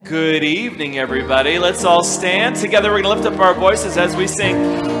Good evening, everybody. Let's all stand together. We're going to lift up our voices as we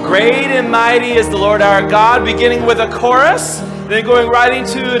sing, Great and Mighty is the Lord our God, beginning with a chorus, then going right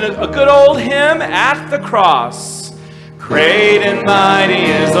into a good old hymn, At the Cross. Great and mighty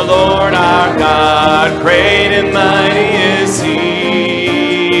is the Lord our God, great and mighty is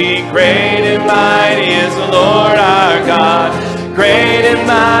He. Great and mighty is the Lord our God, great and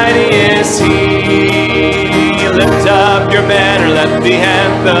mighty is He. Lift up your banner, let the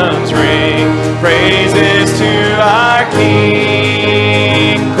anthems ring, praises to our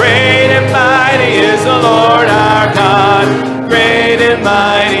King. Great and mighty is the Lord our God, great and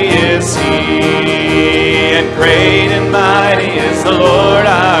mighty is He. And great and mighty is the Lord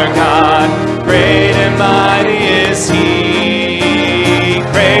our God, great and mighty is He.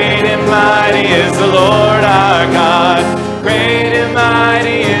 Great and mighty is the Lord our God, great and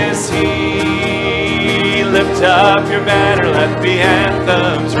mighty is He. Lift up your banner, let the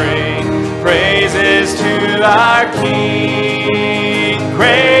anthems ring, praises to our King.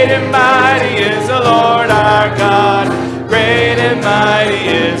 Great and mighty is the Lord our God, great and mighty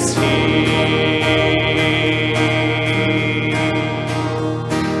is He.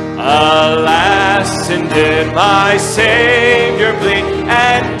 Alas, and did my Savior bleed,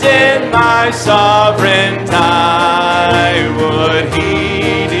 and did my sovereign die? Would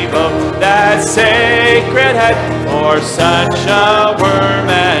He devote that sacred head for such a worm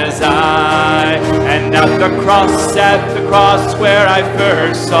as I? And at the cross where I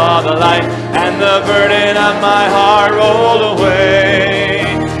first saw the light, and the burden of my heart rolled away,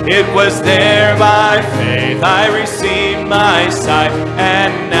 it was there by faith I received my sight,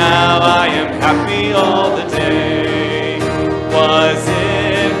 and now I am happy all the day. Was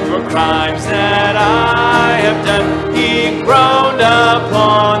it for crimes that I have done, He groaned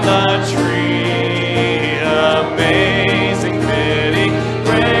upon the tree? Amazing pity,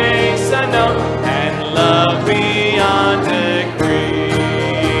 grace unknown, and love beyond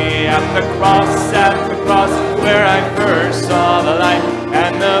degree. At the cross where I first saw the light,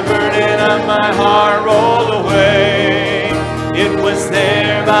 and the burden of my heart rolled away, it was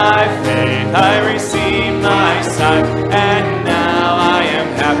there by faith I received my sight, and now I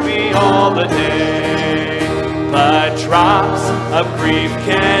am happy all the day. But drops of grief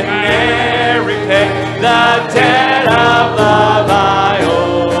can ne'er repay the debt of love I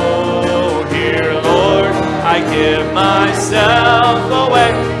owe. Here, Lord, I give myself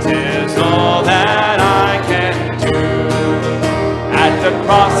away, 'tis all that I can do. At the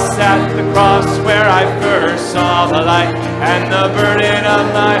cross where I first saw the light, and the burden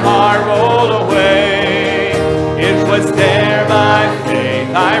of my heart rolled away, it was there by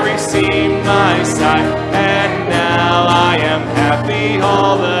faith I received my sight, and now I am happy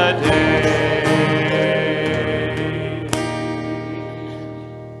all the day.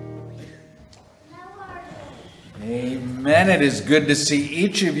 Amen. It is good to see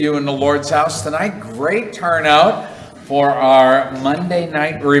each of you in the Lord's house tonight. Great turnout for our Monday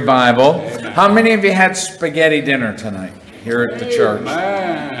night revival. How many of you had spaghetti dinner tonight here at the church?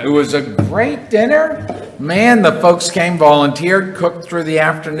 It was a great dinner. Man, the folks came, volunteered, cooked through the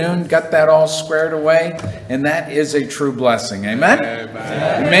afternoon, got that all squared away, and that is a true blessing. Amen?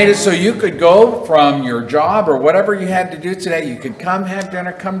 It made it so you could go from your job or whatever you had to do today. You could come have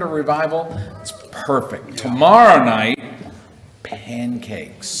dinner, come to revival. It's perfect. Tomorrow night,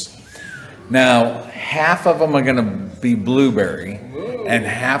 pancakes. Now, half of them are going to be blueberry, and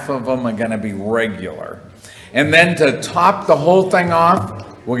half of them are going to be regular. And then to top the whole thing off,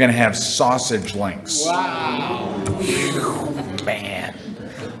 we're going to have sausage links. Wow. Man.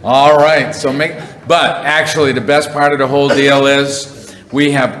 All right. But actually, the best part of the whole deal is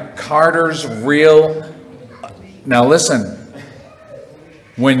we have Carter's Real. Now, listen.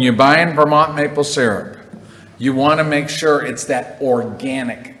 When you're buying Vermont maple syrup, you want to make sure it's that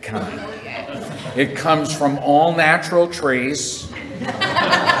organic kind. It comes from all natural trees,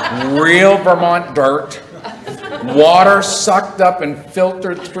 real Vermont dirt, water sucked up and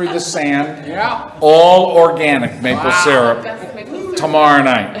filtered through the sand, all organic maple syrup. Tomorrow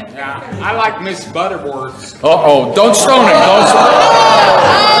night. Yeah, I like Miss Butterworth's. Uh-oh, don't stone him. Don't stone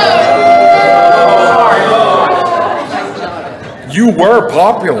him. You were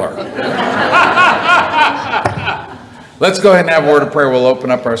popular. Let's go ahead and have a word of prayer. We'll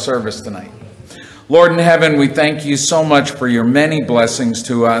open up our service tonight. Lord in heaven, we thank you so much for your many blessings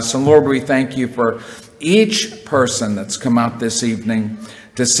to us. And Lord, we thank you for each person that's come out this evening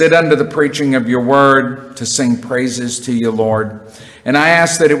to sit under the preaching of your word, to sing praises to you, Lord. And I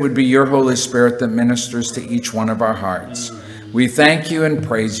ask that it would be your Holy Spirit that ministers to each one of our hearts. We thank you and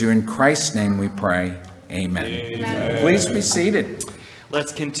praise you. In Christ's name we pray. Amen. Amen. Please be seated.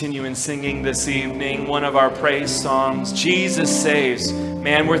 Let's continue in singing this evening one of our praise songs, Jesus Saves.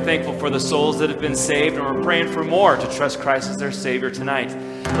 Man, we're thankful for the souls that have been saved, and we're praying for more to trust Christ as their Savior tonight.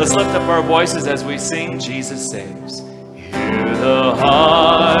 Let's lift up our voices as we sing Jesus Saves. Hear the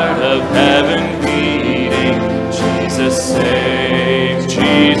heart of heaven beating, Jesus saves,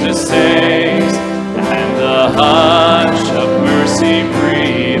 Jesus saves, and the hush of mercy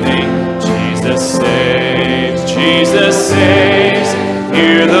breathing, Jesus saves, Jesus saves.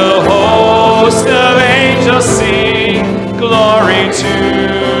 Hear the host of angels sing, glory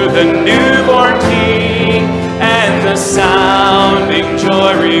to the newborn King, and the sounding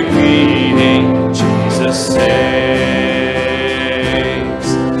joy repeating, Jesus saves.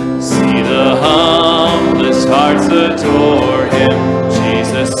 See the humblest hearts adore Him,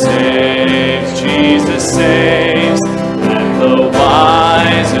 Jesus saves, Jesus saves, and the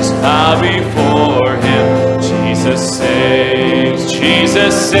wisest bow before Him, Jesus saves,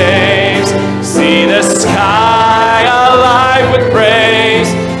 Jesus saves. See the sky alive with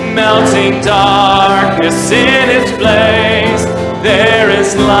praise, melting darkness in its blaze. There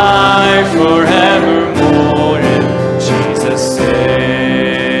is life forevermore in Jesus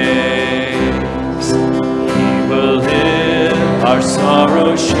saves. He will live our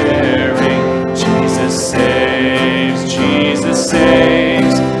sorrow sharing, Jesus saves, Jesus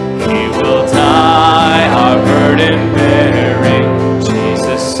saves. He will die our burden bearing,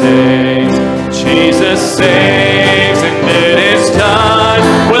 Jesus saves, Jesus saves. And it is done,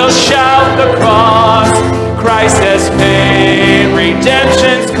 we'll shout the cross, Christ has paid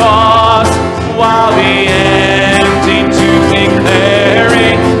redemption's cost, while the empty tomb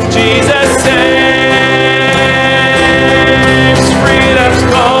declaring, Jesus saves. Freedom's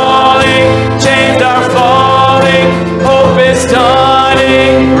calling, chains are falling, hope is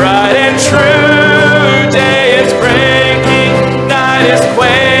dawning, bright and true. Day is breaking, night is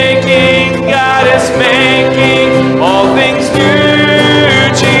quaking, God is making all things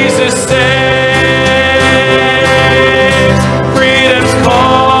new, Jesus saves. Freedom's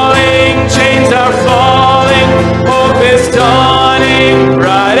calling, chains are falling, hope is dawning,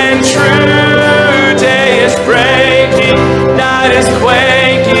 bright and true. Day is breaking, night is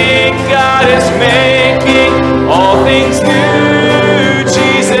quaking, God is making all things new,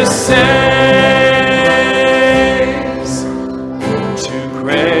 Jesus saves. To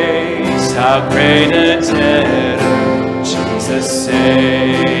grace, how great a debtor, Jesus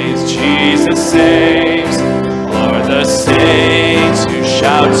saves, Jesus saves. O'er the saints who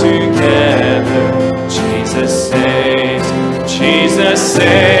shout together, Jesus saves, Jesus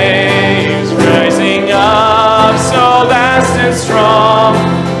saves. Rising up so vast and strong,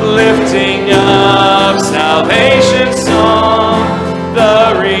 lifting up salvation's song,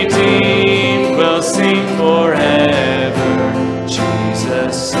 the redeemed will sing forever,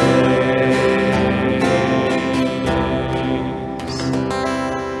 Jesus saves.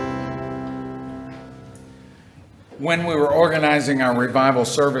 When we were organizing our revival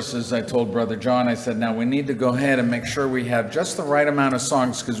services, I told Brother John, I said, now we need to go ahead and make sure we have just the right amount of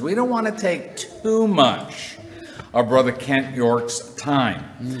songs, because we don't want to take too much of Brother Kent York's time,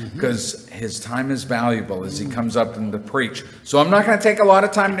 because his time is valuable as he comes up and to preach. So I'm not going to take a lot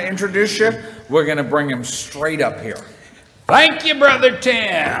of time to introduce you. We're going to bring him straight up here. Thank you, Brother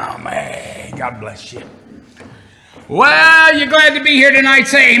Tim. Hey, God bless you. Well, you're glad to be here tonight.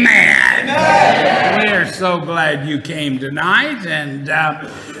 Say amen. Amen. We're so glad you came tonight. And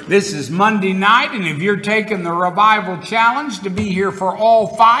this is Monday night. And if you're taking the Revival Challenge to be here for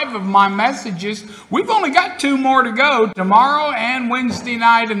all 5 of my messages, we've only got 2 more to go, tomorrow and Wednesday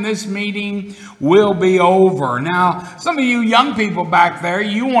night. And this meeting will be over. Now, some of you young people back there,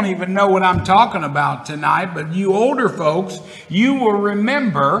 you won't even know what I'm talking about tonight. But you older folks, you will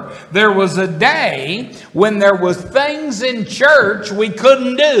remember there was a day when there was things in church we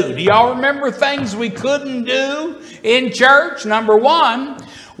couldn't do. Do y'all remember things we couldn't do in church? Number 1,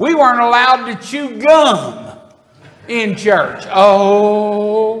 we weren't allowed to chew gum in church.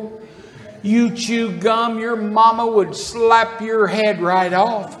 Oh, you chew gum, your mama would slap your head right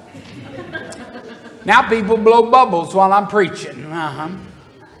off. Now people blow bubbles while I'm preaching.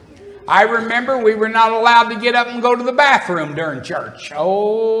 I remember we were not allowed to get up and go to the bathroom during church.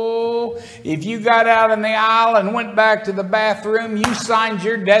 Oh, if you got out in the aisle and went back to the bathroom, you signed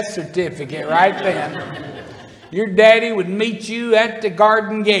your death certificate right then. Your daddy would meet you at the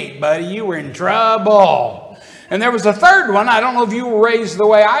garden gate, buddy. You were in trouble. And there was a third one. I don't know if you were raised the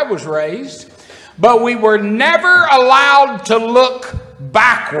way I was raised, but we were never allowed to look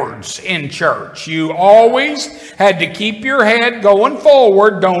backwards in church. You always had to keep your head going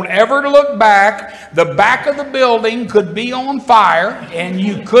forward. Don't ever look back. The back of the building could be on fire, and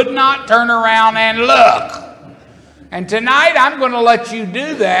you could not turn around and look. And tonight, I'm going to let you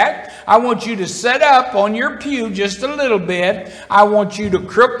do that. I want you to set up on your pew just a little bit. I want you to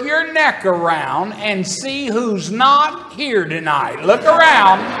crook your neck around and see who's not here tonight. Look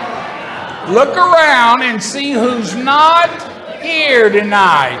around. Look around and see who's not here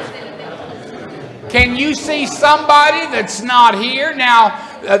tonight. Can you see somebody that's not here?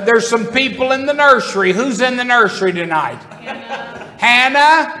 Now, there's some people in the nursery. Who's in the nursery tonight?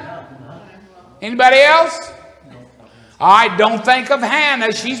 Hannah? Anybody else? All right, don't think of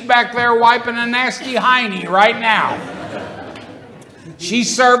Hannah. She's back there wiping a nasty hiney right now.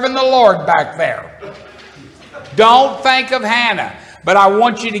 She's serving the Lord back there. Don't think of Hannah. But I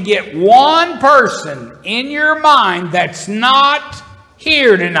want you to get one person in your mind that's not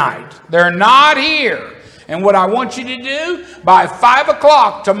here tonight. They're not here. And what I want you to do, by 5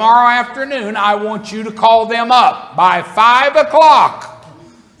 o'clock tomorrow afternoon, I want you to call them up. By 5 o'clock.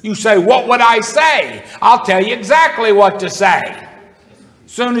 You say, what would I say? I'll tell you exactly what to say.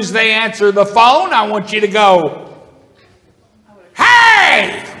 As soon as they answer the phone, I want you to go,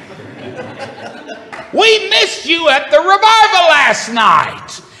 hey! We missed you at the revival last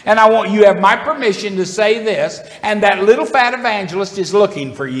night. And I want you to have my permission to say this, and that little fat evangelist is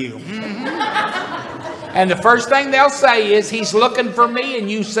looking for you. And the first thing they'll say is, he's looking for me,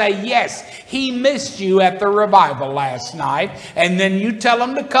 and you say, yes, he missed you at the revival last night. And then you tell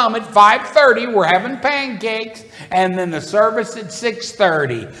them to come at 5:30. We're having pancakes. And then the service at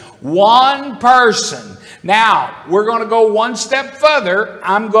 6:30. One person. Now, we're going to go one step further.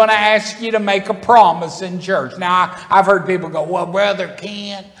 I'm going to ask you to make a promise in church. Now, I've heard people go, well, Brother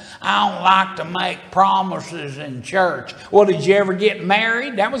Kent, I don't like to make promises in church. Well, did you ever get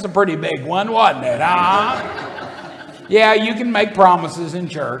married? That was a pretty big one, wasn't it? Yeah, you can make promises in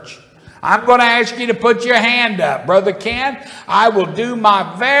church. I'm going to ask you to put your hand up. Brother Kent, I will do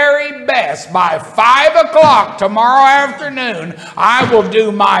my very best by 5 o'clock tomorrow afternoon. I will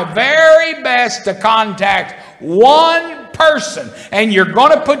do my very best to contact one person. And you're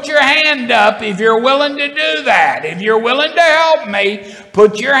going to put your hand up if you're willing to do that. If you're willing to help me,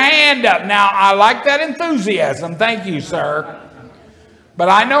 put your hand up. Now, I like that enthusiasm. Thank you, sir. But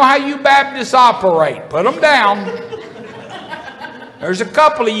I know how you Baptists operate. Put them down. There's a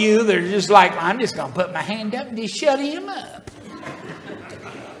couple of you that are just like, I'm just going to put my hand up and just shut him up.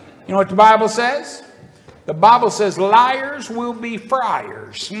 You know what the Bible says? The Bible says liars will be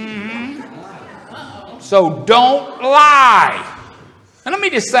friars. So don't lie. And let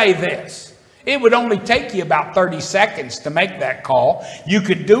me just say this. It would only take you about 30 seconds to make that call. You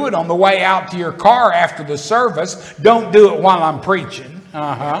could do it on the way out to your car after the service. Don't do it while I'm preaching.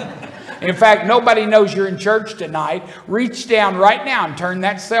 In fact, nobody knows you're in church tonight. Reach down right now and turn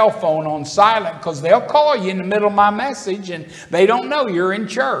that cell phone on silent, because they'll call you in the middle of my message and they don't know you're in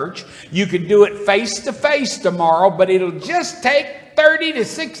church. You could do it face to face tomorrow, but it'll just take 30 to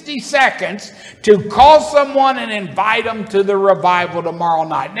 60 seconds to call someone and invite them to the revival tomorrow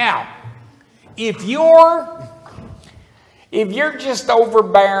night. Now, if you're just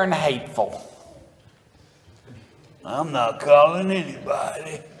overbearing, hateful, I'm not calling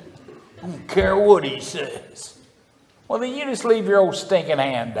anybody. I don't care what he says. Well, then you just leave your old stinking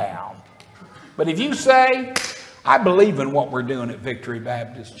hand down. But if you say, I believe in what we're doing at Victory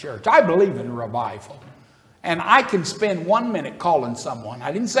Baptist Church. I believe in revival. And I can spend 1 minute calling someone.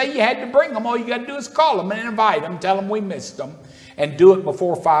 I didn't say you had to bring them. All you got to do is call them and invite them. Tell them we missed them. And do it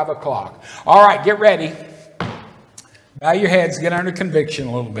before 5 o'clock. All right, get ready. Bow your heads. Get under conviction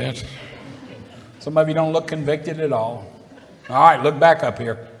a little bit. Some of you don't look convicted at all. All right, look back up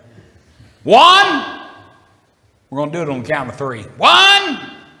here. 1. We're going to do it on the count of 3. 1.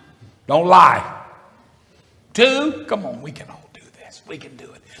 Don't lie. 2. Come on, we can all do this. We can do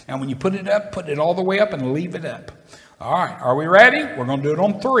it. Now, when you put it up, put it all the way up and leave it up. All right, are we ready? We're going to do it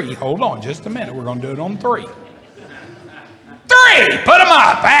on 3. Hold on just a minute. We're going to do it on 3. 3. Put them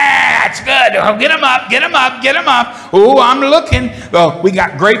up. That's good. Get them up. Get them up. Get them up. Oh, I'm looking. Well, we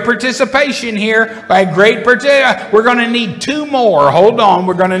got great participation here. We're going to need 2 more. Hold on.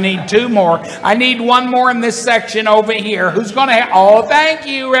 We're going to need 2 more. I need 1 more in this section over here. Who's going to have? Oh, thank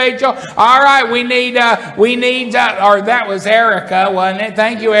you, Rachel. All right. We need, or that was Erica, wasn't it?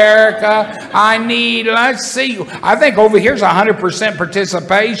 Thank you, Erica. Let's see. I think over here's 100%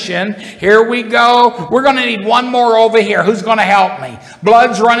 participation. Here we go. We're going to need 1 more over here. Who's going to help me?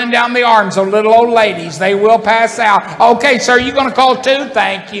 Blood's running down the arms of little old ladies. They will pass out. Okay, sir, you going to call 2?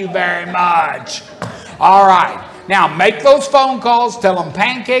 Thank you very much. All right. Now, make those phone calls. Tell them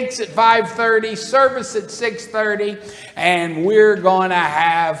pancakes at 5:30, service at 6:30, and we're going to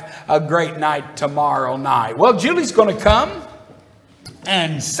have a great night tomorrow night. Well, Julie's going to come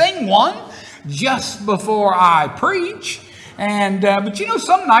and sing one just before I preach. And but you know,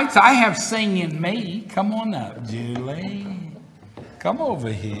 some nights I have sing in me. Come on up, Julie. Come over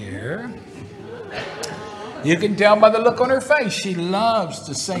here. You can tell by the look on her face, she loves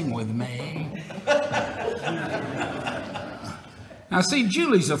to sing with me. Now, see,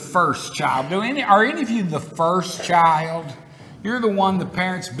 Julie's a first child. Are any of you the first child? You're the one the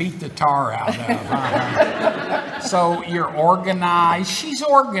parents beat the tar out of. So you're organized. She's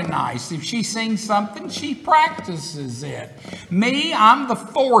organized. If she sings something, she practices it. Me, I'm the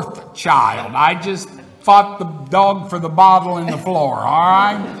fourth child. I just fought the dog for the bottle in the floor, all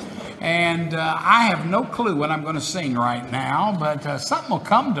right? And I have no clue what I'm going to sing right now, but something will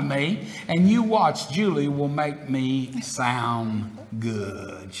come to me, and you watch. Julie will make me sound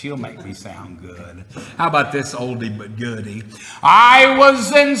good. She'll make me sound good. How about this oldie but goodie? I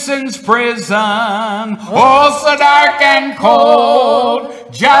was in sin's prison, oh, so dark and cold,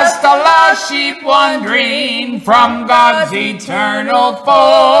 just a lost sheep wandering from God's eternal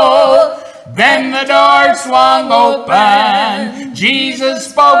fold. Then the door swung open, Jesus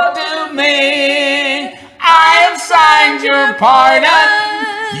spoke to me, I have signed your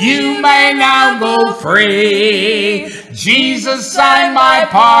pardon, you may now go free. Jesus signed my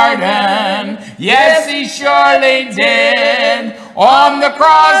pardon, yes, he surely did, on the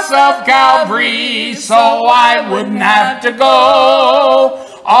cross of Calvary, so I wouldn't have to go.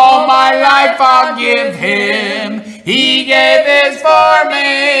 All my life I'll give him, he gave his for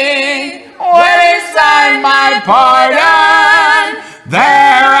me. When he signed my pardon, there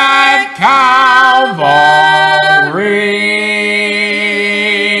at Calvary.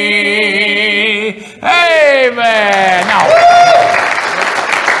 Amen. Now,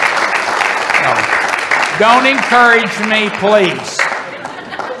 don't encourage me, please.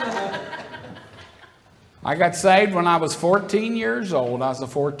 I got saved when I was 14 years old. I was a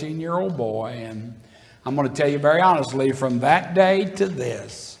 14-year-old boy, and I'm going to tell you very honestly, from that day to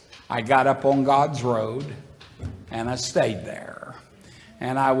this, I got up on God's road, and I stayed there.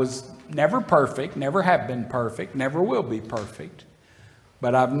 And I was never perfect, never have been perfect, never will be perfect.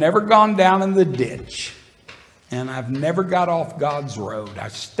 But I've never gone down in the ditch, and I've never got off God's road. I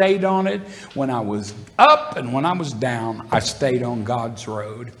stayed on it when I was up, and when I was down, I stayed on God's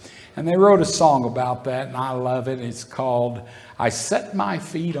road. And they wrote a song about that, and I love it. It's called, I Set My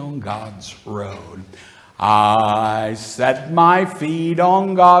Feet on God's Road. I set my feet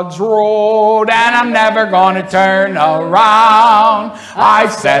on God's road, and I'm never going to turn around. I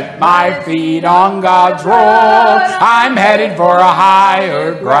set my feet on God's road, I'm headed for a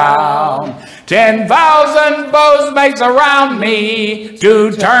higher ground. 10,000 foes may surround me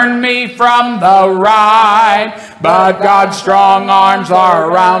to turn me from the right, but God's strong arms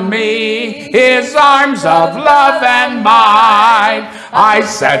are around me, his arms of love and might. I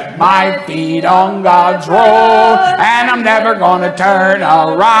set my feet on God's road, and I'm never going to turn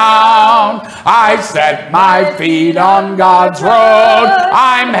around. I set my feet on God's road,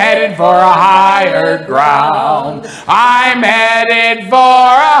 I'm headed for a higher ground. I'm headed for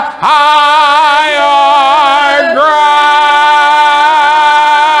a higher ground.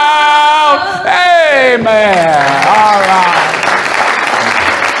 Amen. All right.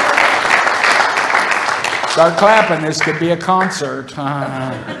 Start clapping. This could be a concert.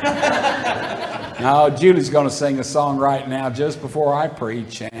 Now, Julie's going to sing a song right now just before I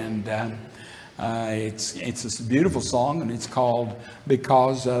preach, and it's a beautiful song, and it's called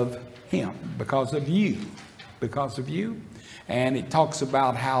Because of Him, because of you, because of you. And it talks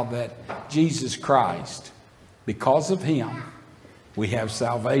about how that Jesus Christ, because of him, we have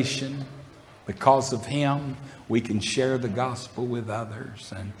salvation. Because of him, we can share the gospel with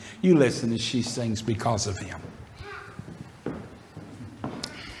others. And you listen as she sings Because of Him.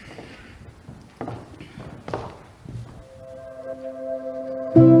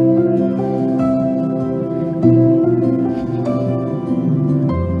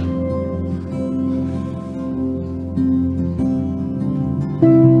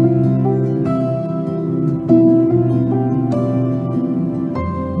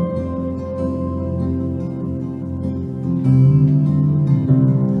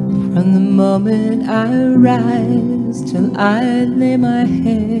 From the moment I rise till I lay my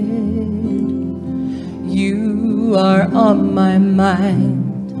head, you are on my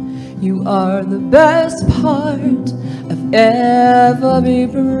mind. You are the best part I've ever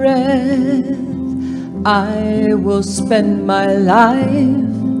breathed. I will spend my life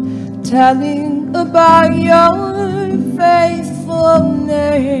telling about your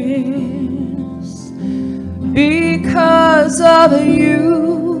faithfulness. Because of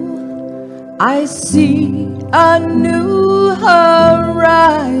you, I see a new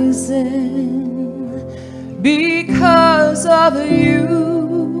horizon. Because of you,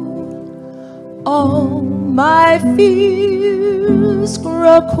 all my fears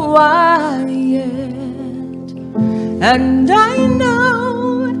grow quiet. And I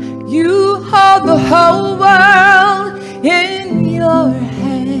know you hold the whole world in your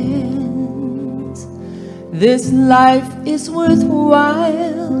hands. This life is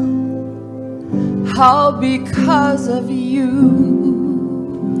worthwhile, all because of you.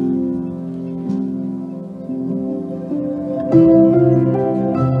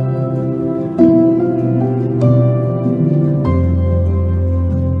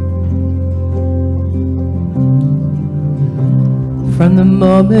 From the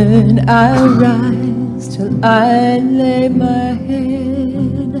moment I rise till I lay my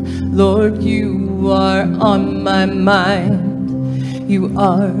head, Lord, you are on my mind. You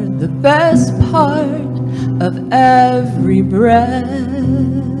are the best part of every breath.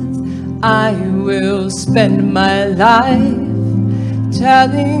 I will spend my life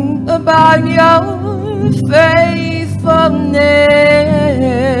telling about your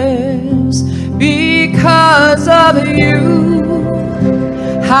faithfulness. Because of you,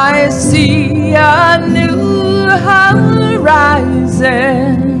 I see a new horizon.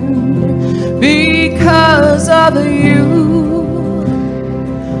 Because of you,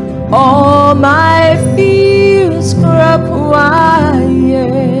 all my fears grow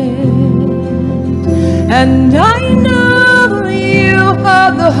quiet. And I know you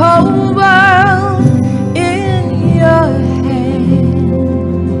hold the whole world in your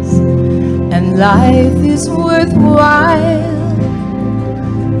hands. And life is worthwhile,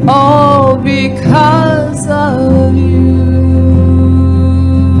 all because of you.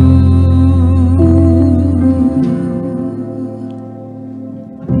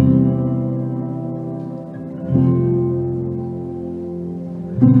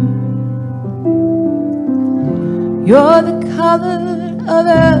 You're the color of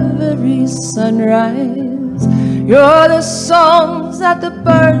every sunrise. You're the songs that the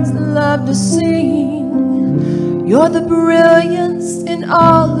birds love to sing. You're the brilliance in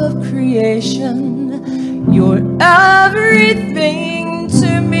all of creation. You're everything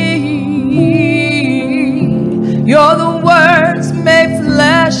to me. You're the words made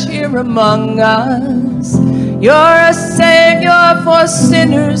flesh here among us. You're a savior for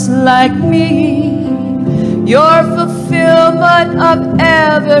sinners like me. You're fulfillment of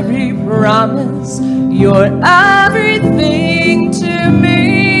every promise. You're everything to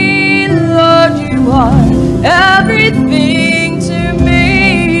me. Lord, you are everything to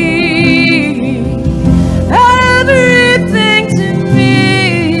me. Everything to me.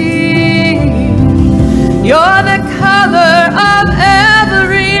 You're the color of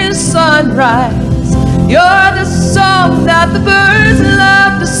every sunrise. You're the song that the birds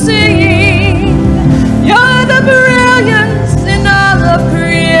love to sing. You're the brilliance in all of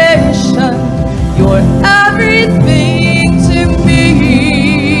creation. You're everything to me.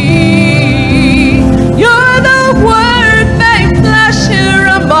 You're the word made flesh here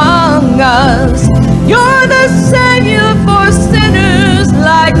among us. You're the savior for sinners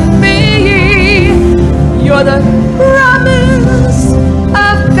like me. You're the promise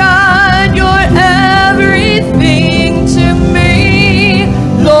of God. You're everything to me.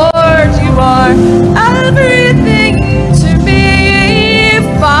 Lord, you are everything to me.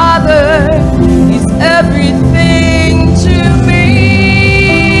 Father, He's everything to me.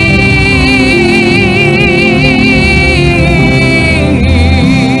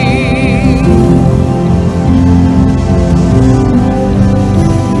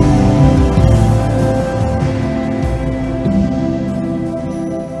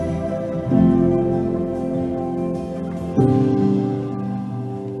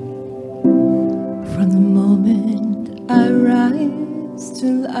 From the moment I rise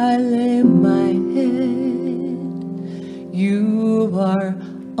till I lay my head, you are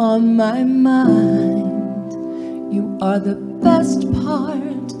on my mind. You are the best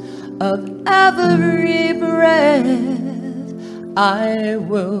part of every breath. I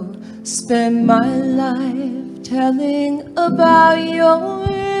will spend my life telling about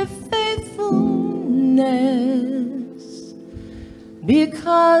your faithfulness.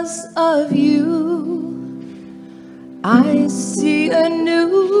 Because of you, I see a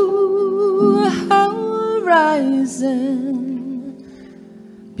new horizon.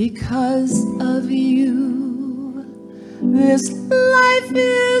 Because of you, this life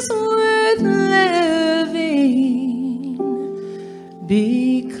is worth living.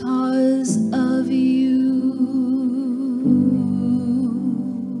 because of you.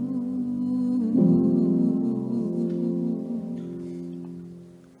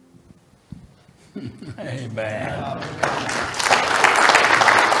 Amen.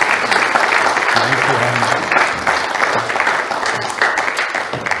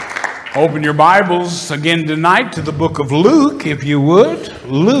 Open your Bibles again tonight to the book of Luke, if you would.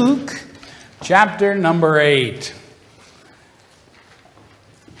 Luke, chapter number 8.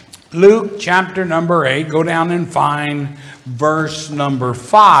 Luke, chapter number 8. Go down and find verse number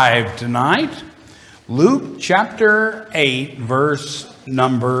 5 tonight. Luke, chapter 8, verse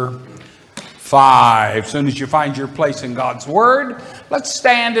number 5. As soon as you find your place in God's Word, let's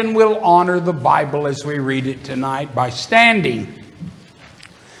stand and we'll honor the Bible as we read it tonight by standing.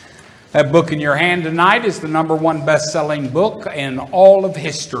 That book in your hand tonight is the number one best-selling book in all of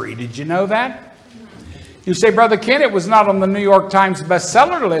history. Did you know that? You say, Brother Ken, it was not on the New York Times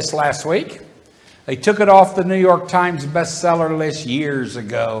bestseller list last week. They took it off the New York Times bestseller list years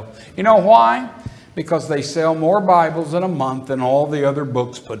ago. You know why? Because they sell more Bibles in a month than all the other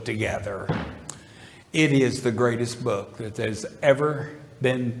books put together. It is the greatest book that has ever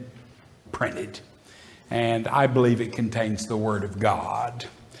been printed. And I believe it contains the Word of God.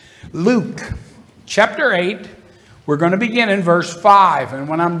 Luke, chapter 8, we're going to begin in verse 5. And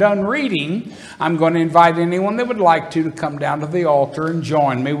when I'm done reading, I'm going to invite anyone that would like to come down to the altar and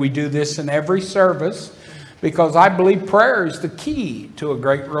join me. We do this in every service because I believe prayer is the key to a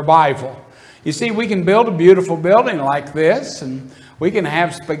great revival. You see, we can build a beautiful building like this, and we can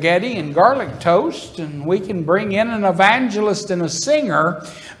have spaghetti and garlic toast, and we can bring in an evangelist and a singer,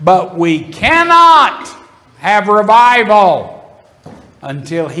 but we cannot have revival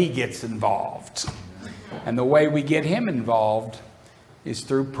until he gets involved. And the way we get him involved is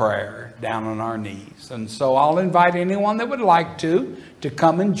through prayer, down on our knees. And so I'll invite anyone that would like to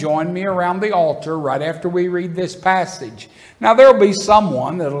come and join me around the altar right after we read this passage. Now there'll be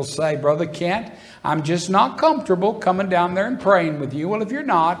someone that'll say, Brother Kent, I'm just not comfortable coming down there and praying with you. Well, if you're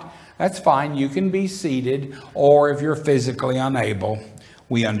not, that's fine. You can be seated, or if you're physically unable,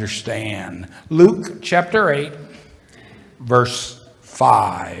 we understand. Luke chapter 8, verse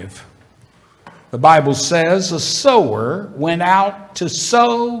 5. The Bible says, a sower went out to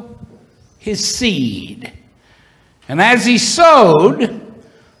sow his seed. And as he sowed,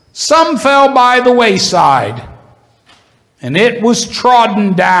 some fell by the wayside, and it was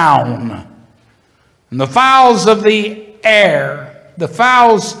trodden down. And the fowls of the air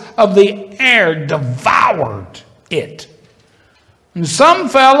devoured it. And some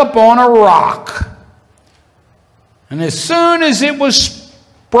fell upon a rock. And as soon as it was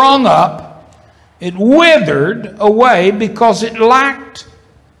sprung up, it withered away because it lacked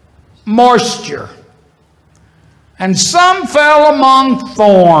moisture. And some fell among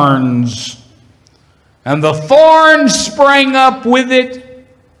thorns, and the thorns sprang up with it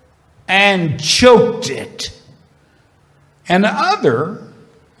and choked it. And other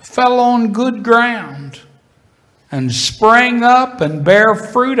fell on good ground, and sprang up and bare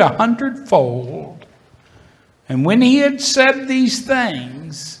fruit 100-fold. And when he had said these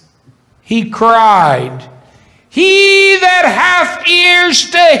things, he cried, He that hath ears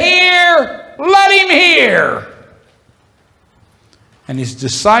to hear, let him hear. And his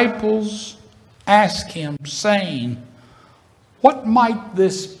disciples asked him, saying, What might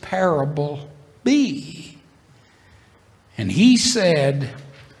this parable be? And he said,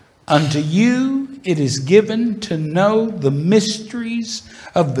 Unto you it is given to know the mysteries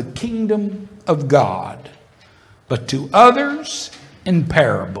of the kingdom of God, but to others in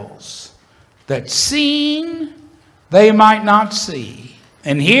parables, that seeing they might not see,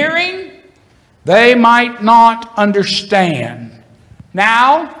 and hearing they might not understand.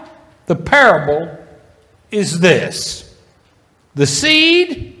 Now, the parable is this. The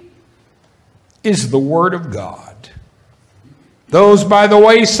seed is the word of God. Those by the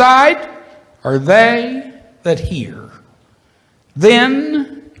wayside are they that hear.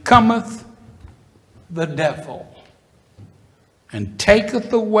 Then cometh the devil, and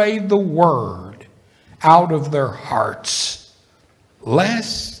taketh away the word out of their hearts,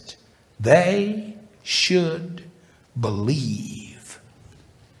 lest they should believe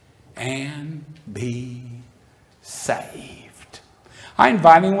and be saved. I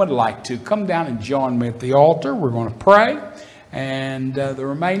invite anyone who would like to come down and join me at the altar. We're going to pray, and the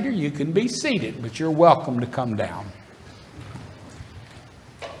remainder you can be seated, but you're welcome to come down.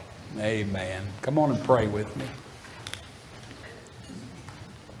 Amen. Come on and pray with me.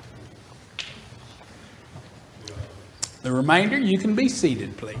 The remainder, you can be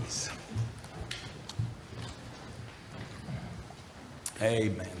seated, please.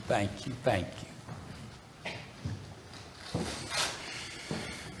 Amen. Thank you. Thank you.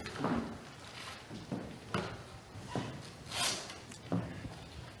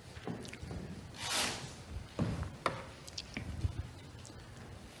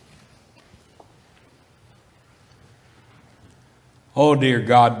 Oh, dear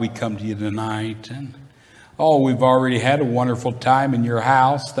God, we come to you tonight. And we've already had a wonderful time in your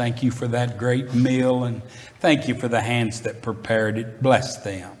house. Thank you for that great meal, and thank you for the hands that prepared it. Bless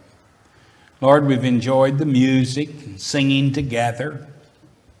them. Lord, we've enjoyed the music and singing together.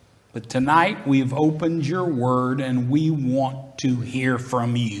 But tonight we've opened your word, and we want to hear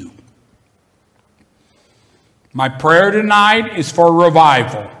from you. My prayer tonight is for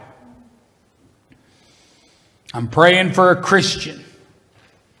revival. I'm praying for a Christian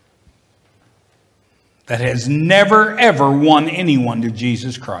that has never, ever won anyone to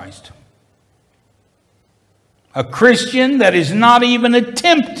Jesus Christ. A Christian that has not even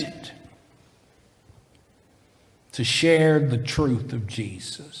attempted to share the truth of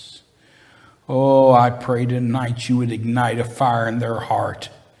Jesus. Oh, I pray tonight you would ignite a fire in their heart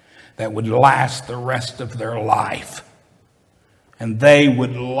that would last the rest of their life. And they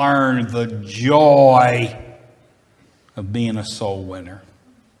would learn the joy of being a soul winner.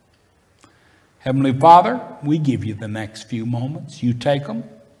 Heavenly Father, we give you the next few moments. You take them,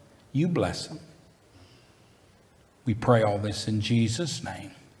 you bless them. We pray all this in Jesus' name.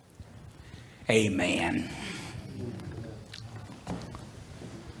 Amen.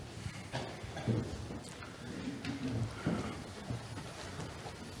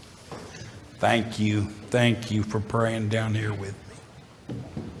 Thank you. Thank you for praying down here with me.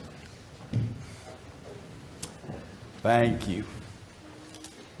 Thank you.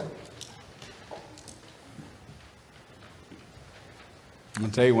 I'll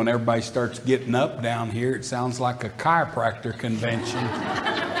tell you, when everybody starts getting up down here, it sounds like a chiropractor convention.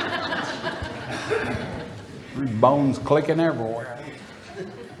 Bones clicking everywhere.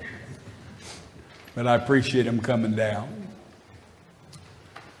 But I appreciate them coming down.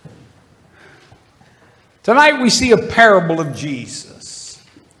 Tonight we see a parable of Jesus.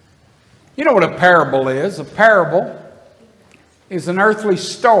 You know what a parable is? A parable is an earthly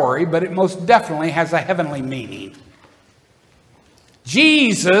story, but it most definitely has a heavenly meaning.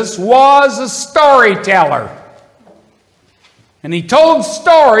 Jesus was a storyteller. And he told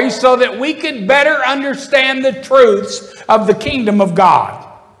stories so that we could better understand the truths of the kingdom of God.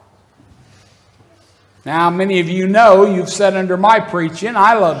 Now, many of you know, you've sat under my preaching,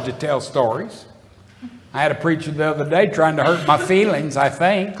 I love to tell stories. I had a preacher the other day trying to hurt my feelings, I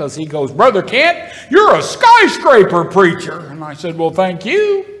think, because he goes, "Brother Kent, you're a skyscraper preacher." And I said, "Well, thank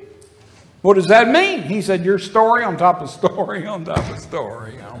you. What does that mean?" He said, "Your story on top of story on top of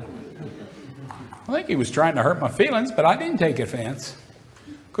story." I think he was trying to hurt my feelings, but I didn't take offense,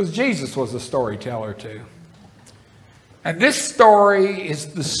 because Jesus was a storyteller too. And this story is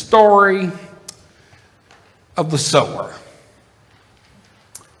the story of the sower.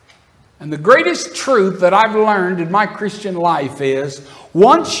 And the greatest truth that I've learned in my Christian life is,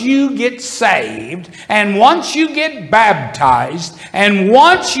 once you get saved, and once you get baptized, and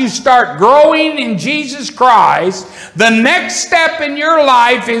once you start growing in Jesus Christ, the next step in your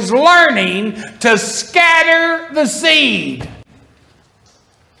life is learning to scatter the seed.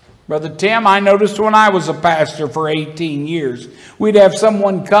 Brother Tim, I noticed when I was a pastor for 18 years, we'd have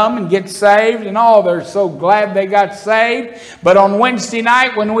someone come and get saved, and they're so glad they got saved. But on Wednesday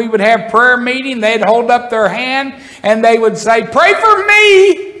night, when we would have prayer meeting, they'd hold up their hand and they would say, "Pray for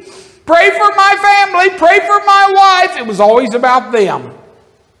me, pray for my family, pray for my wife." It was always about them.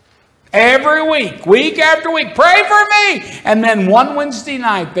 Every week, week after week, "Pray for me." And then one Wednesday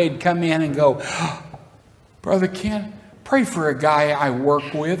night, they'd come in and go, "Brother Ken, pray for a guy I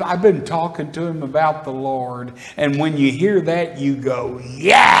work with. I've been talking to him about the Lord." And when you hear that, you go,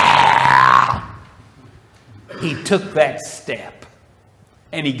 "Yeah!" He took that step.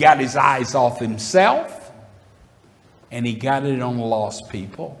 And he got his eyes off himself. And he got it on lost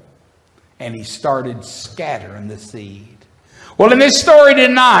people. And he started scattering the seed. Well, in this story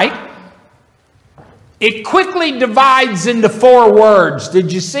tonight, it quickly divides into 4 words.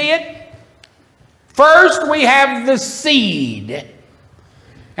 Did you see it? First, we have the seed.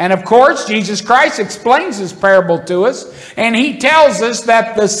 And of course, Jesus Christ explains this parable to us, and he tells us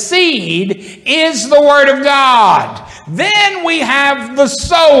that the seed is the Word of God. Then we have the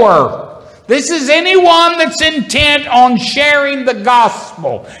sower. This is anyone that's intent on sharing the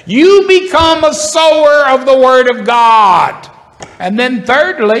gospel. You become a sower of the Word of God. And then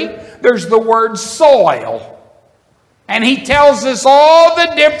thirdly, there's the word soil. And he tells us all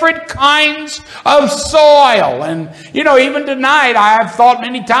the different kinds of soil. And, even tonight, I have thought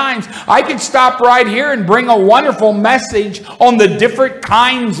many times, I could stop right here and bring a wonderful message on the different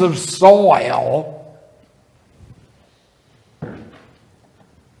kinds of soil.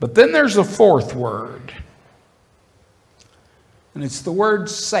 But then there's a fourth word. And it's the word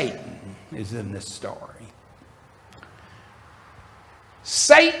Satan is in this story.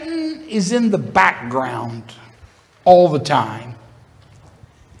 Satan is in the background all the time.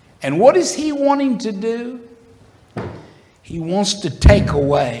 And what is he wanting to do? He wants to take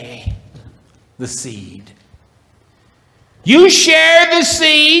away the seed. You share the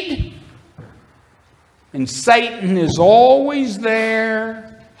seed, and Satan is always there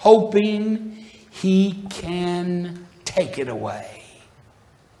hoping he can take it away.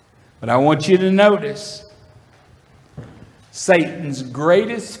 But I want you to notice Satan's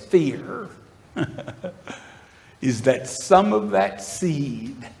greatest fear is that some of that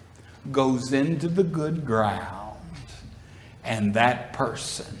seed goes into the good ground and that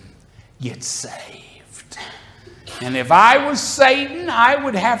person gets saved. And if I was Satan, I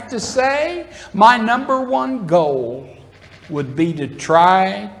would have to say my number one goal would be to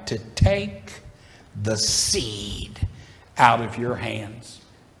try to take the seed out of your hands.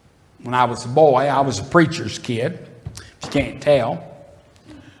 When I was a boy, I was a preacher's kid. If you can't tell.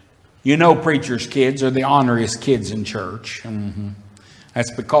 Preacher's kids are the honoriest kids in church. Mm-hmm.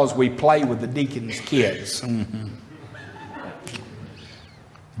 That's because we play with the deacon's kids. Mm-hmm.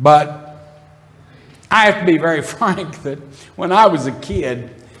 But I have to be very frank that when I was a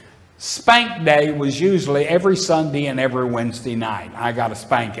kid, spank day was usually every Sunday and every Wednesday night. I got a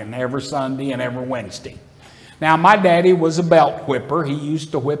spanking every Sunday and every Wednesday. Now, my daddy was a belt whipper. He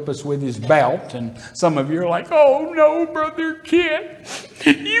used to whip us with his belt. And some of you are like, oh, no, Brother Kent,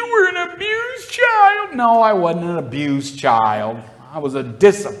 you were an abused child. No, I wasn't an abused child. I was a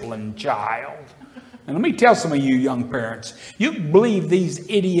disciplined child. And let me tell some of you young parents, you can believe these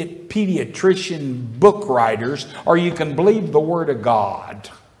idiot pediatrician book writers, or you can believe the Word of God.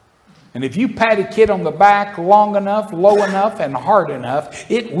 And if you pat a kid on the back long enough, low enough, and hard enough,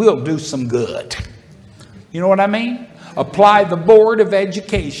 it will do some good. You know what I mean? Apply the board of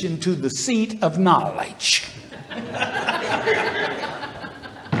education to the seat of knowledge.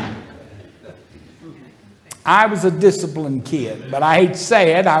 I was a disciplined kid, but I hate to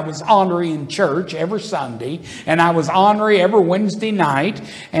say it, I was ornery in church every Sunday, and I was ornery every Wednesday night.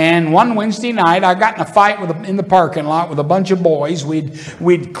 And one Wednesday night, I got in a fight in the parking lot with a bunch of boys.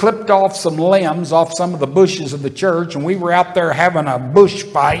 We'd clipped off some limbs off some of the bushes of the church, and we were out there having a bush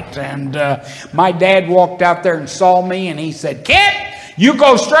fight. And my dad walked out there and saw me, and he said, "Kid, you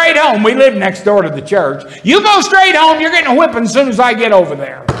go straight home." We lived next door to the church. "You go straight home. You're getting a whipping as soon as I get over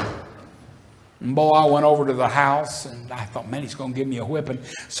there." And boy, I went over to the house, and I thought, man, he's going to give me a whipping.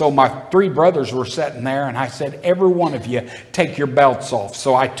 So my three brothers were sitting there, and I said, every one of you, take your belts off.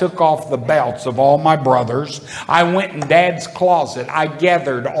 So I took off the belts of all my brothers. I went in Dad's closet. I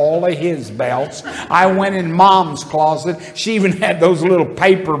gathered all of his belts. I went in Mom's closet. She even had those little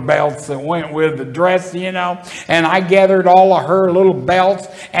paper belts that went with the dress, And I gathered all of her little belts,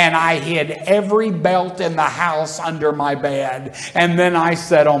 and I hid every belt in the house under my bed. And then I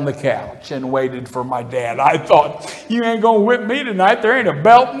sat on the couch and waited for my dad. I thought, you ain't gonna whip me tonight. There ain't a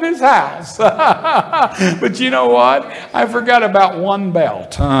belt in this house. But you know what? I forgot about one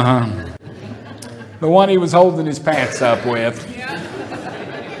belt. The one he was holding his pants up with.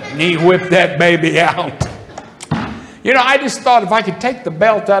 And he whipped that baby out. I just thought if I could take the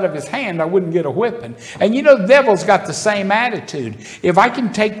belt out of his hand, I wouldn't get a whipping. And the devil's got the same attitude. If I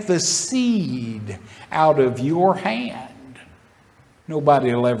can take the seed out of your hand,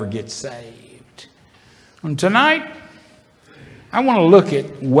 nobody will ever get saved. And tonight, I want to look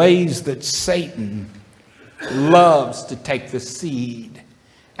at ways that Satan loves to take the seed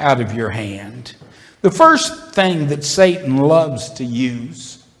out of your hand. The first thing that Satan loves to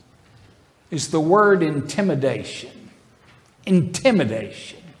use is the word intimidation.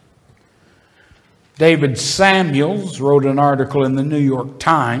 Intimidation. David Samuels wrote an article in the New York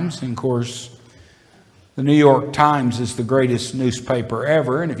Times, and of course, the New York Times is the greatest newspaper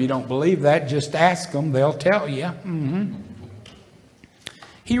ever, and if you don't believe that, just ask them. They'll tell you. Mm-hmm.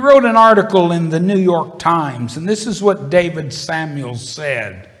 He wrote an article in the New York Times, and this is what David Samuels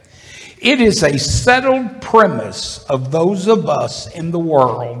said. It is a settled premise of those of us in the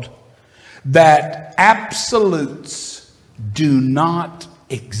world that absolutes do not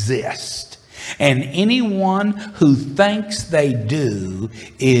exist, and anyone who thinks they do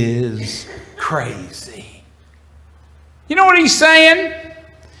is crazy. You know what he's saying?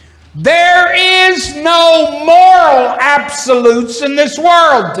 There is no moral absolutes in this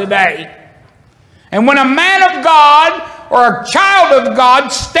world today. And when a man of God or a child of God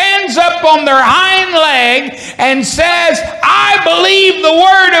stands up on their hind leg and says, I believe the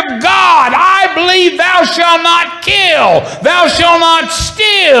word of God. I believe thou shalt not kill. Thou shalt not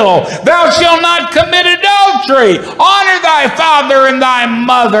steal. Thou shalt not commit adultery. Honor thy father and thy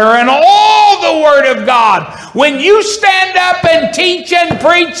mother, and all the word of God. When you stand up and teach and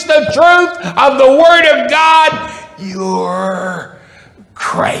preach the truth of the word of God, you're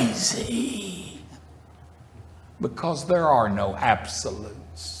crazy. Because there are no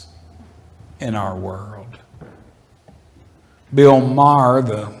absolutes in our world. Bill Maher,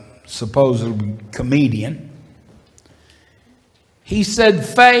 the supposed comedian, he said,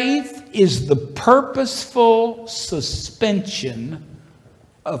 faith is the purposeful suspension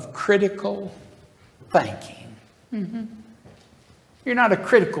of critical thinking. Mm-hmm. You're not a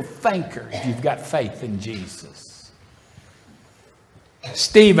critical thinker if you've got faith in Jesus.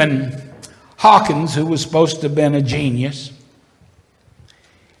 Stephen Hawkins, who was supposed to have been a genius,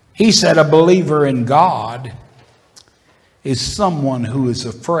 he said a believer in God is someone who is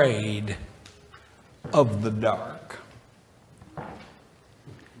afraid of the dark.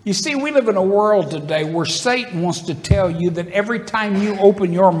 You see, we live in a world today where Satan wants to tell you that every time you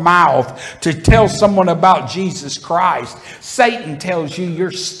open your mouth to tell someone about Jesus Christ, Satan tells you you're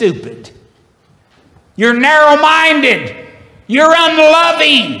stupid, you're narrow-minded, you're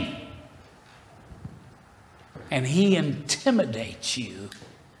unloving. And he intimidates you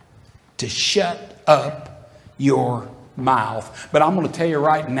to shut up your mouth. But I'm going to tell you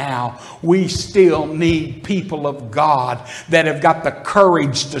right now, we still need people of God that have got the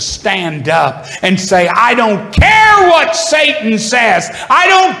courage to stand up and say, I don't care what Satan says. I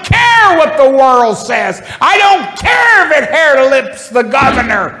don't care what the world says. I don't care if it hair lips the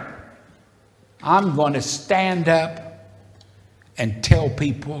governor. I'm going to stand up and tell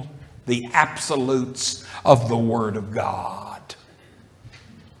people the absolutes of the Word of God.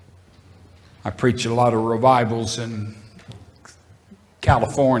 I preach a lot of revivals in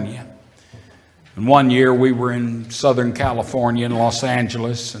California. And one year we were in Southern California in Los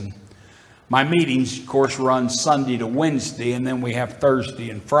Angeles, and my meetings, of course, run Sunday to Wednesday, and then we have Thursday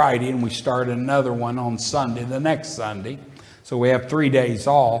and Friday, and we start another one on Sunday, the next Sunday. So we have 3 days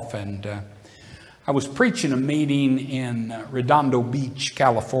off, and I was preaching a meeting in Redondo Beach,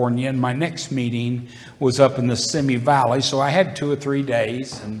 California, and my next meeting was up in the Simi Valley, so I had 2 or 3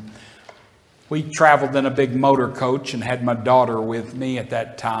 days, and we traveled in a big motor coach and had my daughter with me at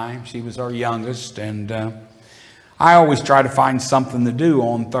that time. She was our youngest, and I always try to find something to do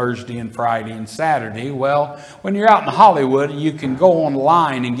on Thursday and Friday and Saturday. Well, when you're out in Hollywood, you can go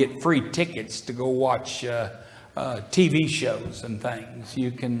online and get free tickets to go watch TV shows and things.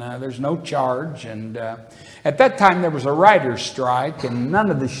 You can, there's no charge. And at that time, there was a writer's strike, and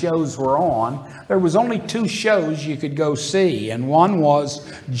none of the shows were on. There was only 2 shows you could go see, and one was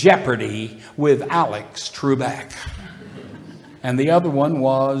Jeopardy with Alex Trebek, and the other one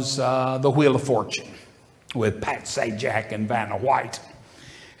was The Wheel of Fortune with Pat Sajak and Vanna White.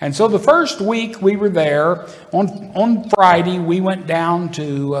 And so the first week we were there, on Friday, we went down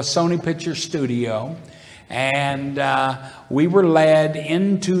to Sony Picture Studio, and we were led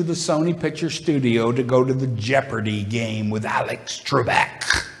into the Sony Picture Studio to go to the Jeopardy game with Alex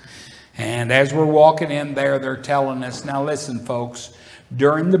Trebek. And as we're walking in there, they're telling us, now listen, folks,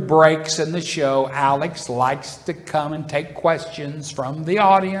 during the breaks in the show, Alex likes to come and take questions from the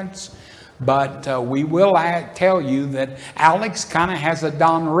audience. But we will tell you that Alex kind of has a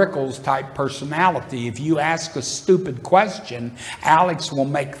Don Rickles type personality. If you ask a stupid question, Alex will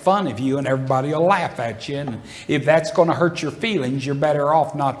make fun of you and everybody will laugh at you. And if that's going to hurt your feelings, you're better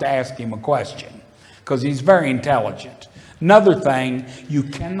off not to ask him a question, because he's very intelligent. Another thing, you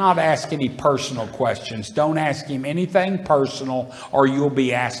cannot ask any personal questions. Don't ask him anything personal or you'll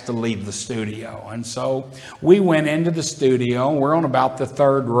be asked to leave the studio. And so we went into the studio. We're on about the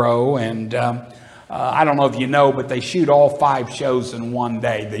 3rd row, and I don't know if you know, but they shoot all 5 shows in one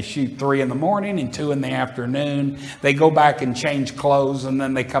day. They shoot 3 in the morning and 2 in the afternoon. They go back and change clothes, and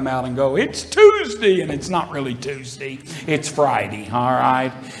then they come out and go, it's Tuesday, and it's not really Tuesday. It's Friday, all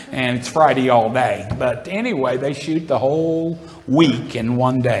right? And it's Friday all day. But anyway, they shoot the whole week in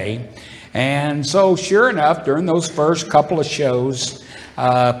one day. And so sure enough, during those first couple of shows,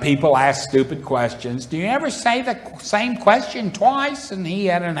 people ask stupid questions. Do you ever say the same question twice? And he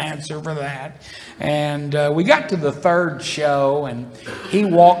had an answer for that. And we got to the 3rd show, and he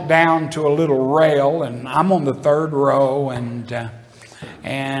walked down to a little rail, and I'm on the 3rd row,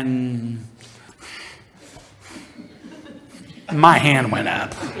 and And my hand went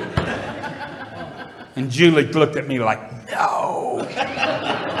up. And Julie looked at me like, no,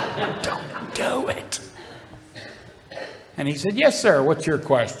 don't do it. And he said, yes, sir, what's your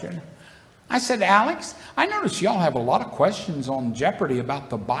question? I said, Alex, I notice y'all have a lot of questions on Jeopardy about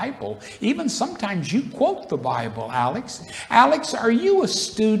the Bible. Even sometimes you quote the Bible, Alex. Alex, are you a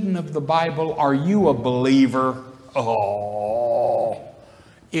student of the Bible? Are you a believer? Oh,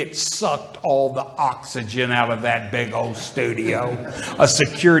 it sucked all the oxygen out of that big old studio. A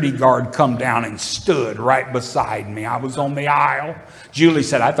security guard come down and stood right beside me. I was on the aisle. Julie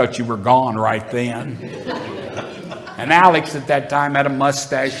said, I thought you were gone right then. And Alex at that time had a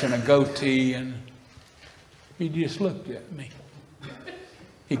mustache and a goatee, and he just looked at me.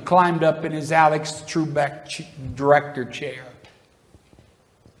 He climbed up in his Alex Trebek director chair.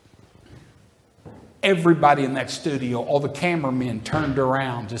 Everybody in that studio, all the cameramen turned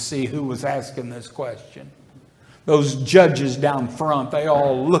around to see who was asking this question. Those judges down front, they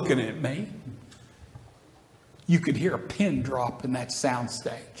all looking at me. You could hear a pin drop in that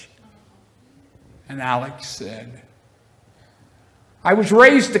soundstage. And Alex said, I was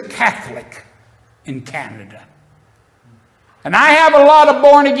raised a Catholic in Canada. And I have a lot of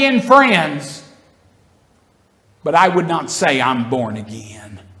born-again friends, but I would not say I'm born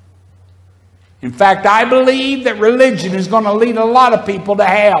again. In fact, I believe that religion is going to lead a lot of people to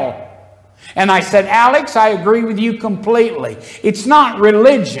hell. And I said, Alex, I agree with you completely. It's not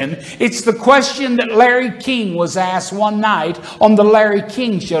religion. It's the question that Larry King was asked one night on the Larry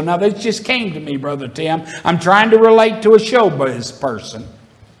King Show. Now, this just came to me, Brother Tim. I'm trying to relate to a showbiz person.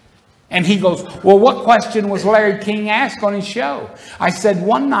 And he goes, well, what question was Larry King asked on his show? I said,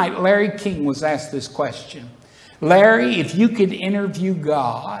 one night Larry King was asked this question. Larry, if you could interview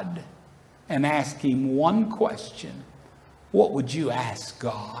God and ask him one question, what would you ask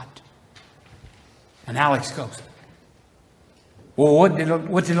God? And Alex goes, well, what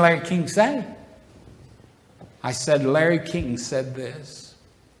did Larry King say? I said, Larry King said this.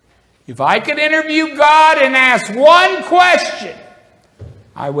 If I could interview God and ask one question,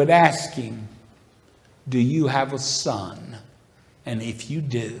 I would ask him, do you have a son? And if you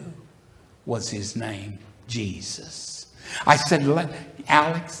do, was his name Jesus? I said,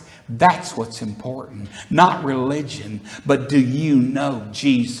 Alex, that's what's important. Not religion, but do you know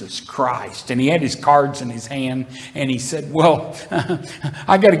Jesus Christ? And he had his cards in his hand, and he said, well,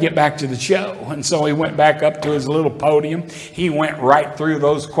 I got to get back to the show. And so he went back up to his little podium. He went right through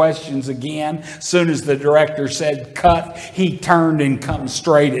those questions again. As soon as the director said cut, he turned and come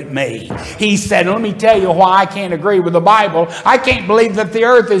straight at me. He said, let me tell you why I can't agree with the Bible. I can't believe that the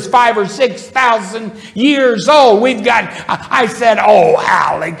earth is 5,000 or 6,000 years old. I said, oh,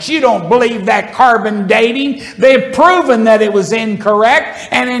 Alex, you don't believe that carbon dating. They've proven that it was incorrect.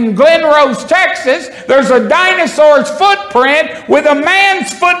 And in Glen Rose, Texas, there's a dinosaur's footprint with a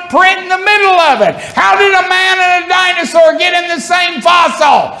man's footprint in the middle of it. How did a man and a dinosaur get in the same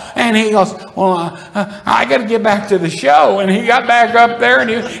fossil? And he goes, well, I got to get back to the show. And he got back up there,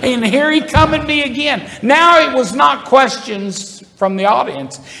 and here he come at me again. Now it was not questions from the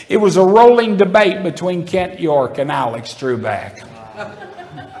audience. It was a rolling debate between Kent York and Alex Trebek.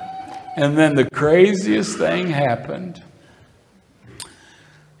 And then the craziest thing happened.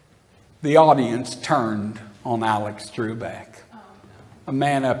 The audience turned on Alex Trebek. A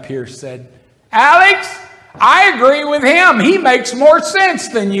man up here said, Alex, I agree with him. He makes more sense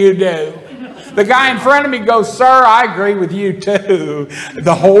than you do. The guy in front of me goes, sir, I agree with you too.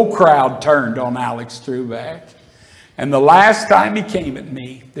 The whole crowd turned on Alex Trebek. And the last time he came at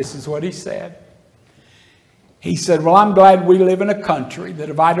me, this is what he said. He said, well, I'm glad we live in a country that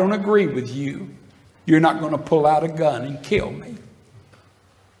if I don't agree with you, you're not going to pull out a gun and kill me.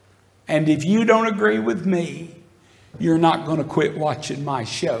 And if you don't agree with me, you're not going to quit watching my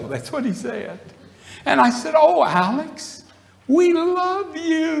show. That's what he said. And I said, oh, Alex, we love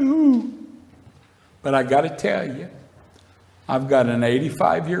you. But I got to tell you, I've got an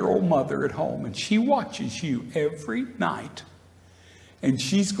 85-year-old mother at home, and she watches you every night. And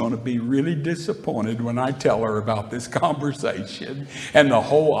she's going to be really disappointed when I tell her about this conversation. And the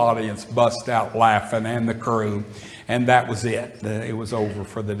whole audience bust out laughing, and the crew. And that was it. It was over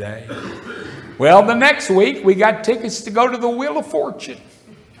for the day. Well, the next week, we got tickets to go to the Wheel of Fortune.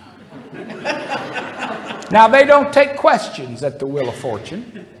 Now, they don't take questions at the Wheel of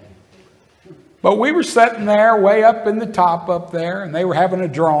Fortune. But we were sitting there way up in the top up there, and they were having a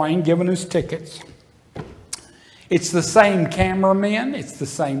drawing, giving us tickets. It's the same cameraman. It's the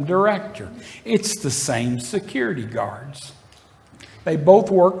same director. It's the same security guards. They both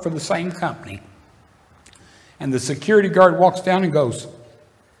work for the same company. And the security guard walks down and goes,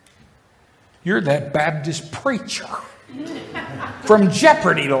 you're that Baptist preacher. from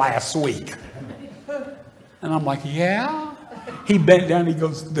Jeopardy last week. And I'm like, yeah? He bent down, he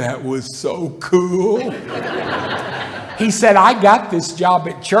goes, that was so cool. He said, I got this job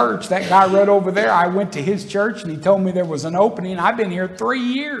at church. That guy right over there, I went to his church and he told me there was an opening. I've been here 3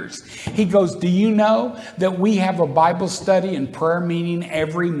 years. He goes, do you know that we have a Bible study and prayer meeting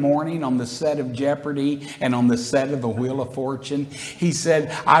every morning on the set of Jeopardy and on the set of the Wheel of Fortune? He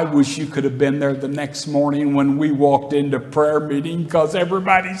said, I wish you could have been there the next morning when we walked into prayer meeting, because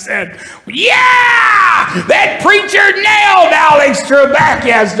everybody said, yeah, that preacher nailed Alex Trebek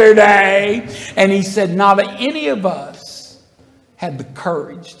yesterday. And he said, not any of us had the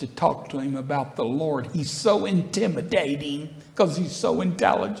courage to talk to him about the Lord. He's so intimidating because he's so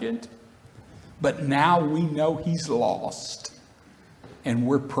intelligent. But now we know he's lost, and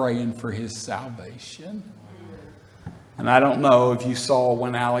we're praying for his salvation. And I don't know if you saw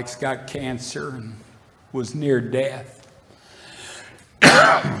when Alex got cancer and was near death.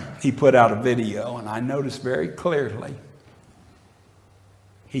 He put out a video, and I noticed very clearly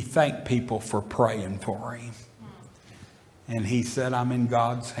he thanked people for praying for him. And he said, I'm in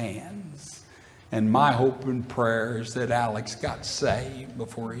God's hands. And my hope and prayer is that Alex got saved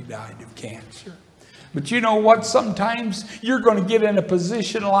before he died of cancer. But you know what? Sometimes you're going to get in a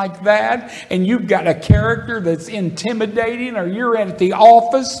position like that and you've got a character that's intimidating, or you're at the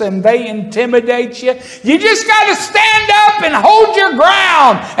office and they intimidate you. You just got to stand up and hold your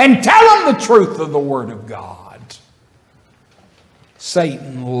ground and tell them the truth of the Word of God.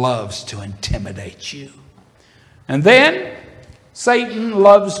 Satan loves to intimidate you. And then Satan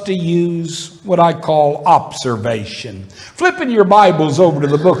loves to use what I call observation. Flipping your Bibles over to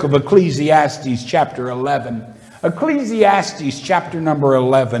the book of Ecclesiastes chapter 11. Ecclesiastes chapter number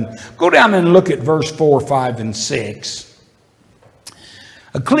 11. Go down and look at verse 4, 5, and 6.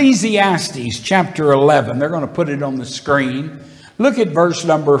 Ecclesiastes chapter 11. They're going to put it on the screen. Look at verse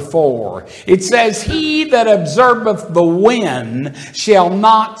number 4. It says, he that observeth the wind shall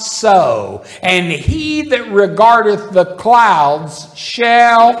not sow, and he that regardeth the clouds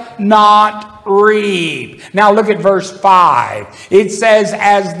shall not reap. Now look at verse 5. It says,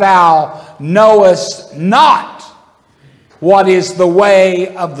 as thou knowest not what is the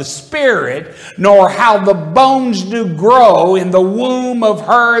way of the Spirit, nor how the bones do grow in the womb of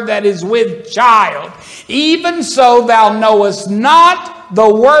her that is with child, even so thou knowest not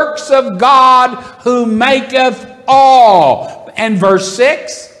the works of God who maketh all. And verse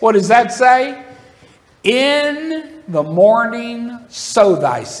 6, what does that say? In the morning sow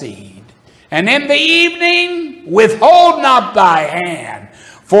thy seed, and in the evening withhold not thy hand.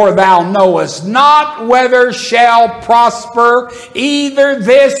 For thou knowest not whether shall prosper either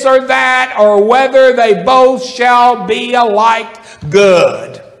this or that, or whether they both shall be alike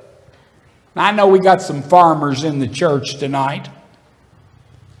good. Now, I know we got some farmers in the church tonight.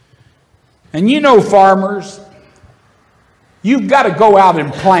 And you know, farmers, you've got to go out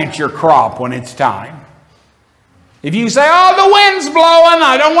and plant your crop when it's time. If you say, oh, the wind's blowing,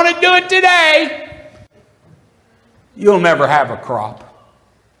 I don't want to do it today, you'll never have a crop.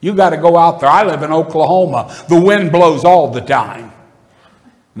 You got to go out there. I live in Oklahoma. The wind blows all the time.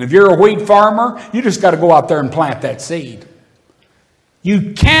 And if you're a wheat farmer, you just got to go out there and plant that seed.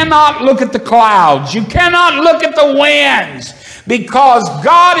 You cannot look at the clouds. You cannot look at the winds, because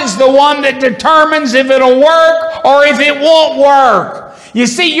God is the one that determines if it'll work or if it won't work. You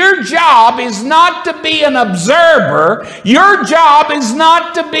see, your job is not to be an observer. Your job is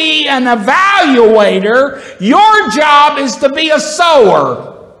not to be an evaluator. Your job is to be a sower.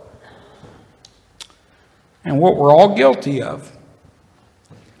 And what we're all guilty of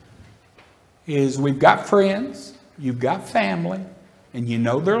is we've got friends, you've got family, and you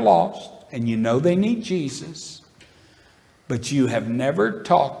know they're lost, and you know they need Jesus, but you have never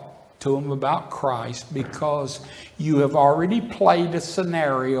talked to them about Christ because you have already played a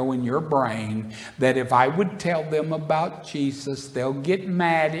scenario in your brain that if I would tell them about Jesus, they'll get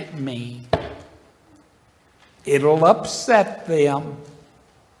mad at me. It'll upset them.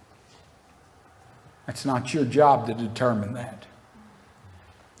 It's not your job to determine that.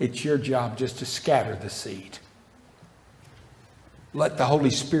 It's your job just to scatter the seed. Let the Holy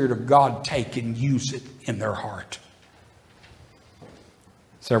Spirit of God take and use it in their heart.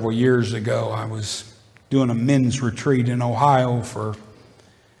 Several years ago, I was doing a men's retreat in Ohio for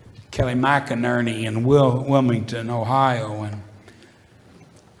Kelly McInerney in Wilmington, Ohio. And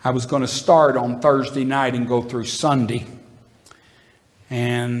I was going to start on Thursday night and go through Sunday.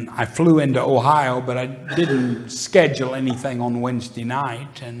 And I flew into Ohio, but I didn't schedule anything on Wednesday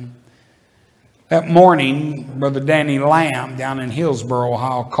night. And that morning, Brother Danny Lamb down in Hillsboro,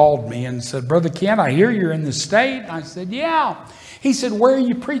 Ohio, called me and said, Brother Kent, I hear you're in the state. I said, yeah. He said, where are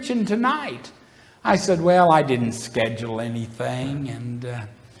you preaching tonight? I said, well, I didn't schedule anything. And,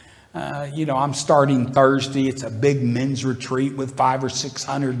 I'm starting Thursday. It's a big men's retreat with 500 or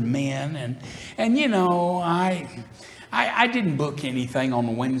 600 men. And I didn't book anything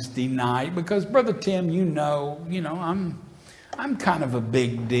on Wednesday night because, Brother Tim, I'm kind of a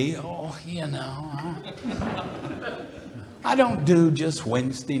big deal, I don't do just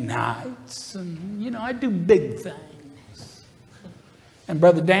Wednesday nights, and, I do big things. And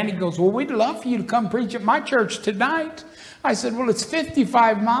Brother Danny goes, well, we'd love for you to come preach at my church tonight. I said, well, it's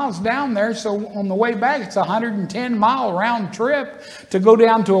 55 miles down there, so on the way back, it's a 110-mile round trip to go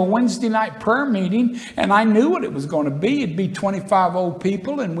down to a Wednesday night prayer meeting, and I knew what it was going to be. It'd be 25 old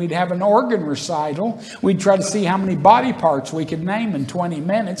people, and we'd have an organ recital. We'd try to see how many body parts we could name in 20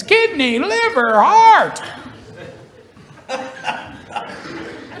 minutes. Kidney, liver, heart.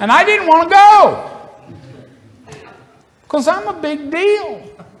 And I didn't want to go because I'm a big deal.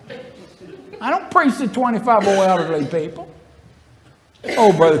 I don't preach to 25 old elderly people.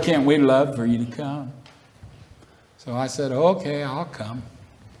 Oh, Brother Kent, we'd love for you to come. So I said, okay, I'll come.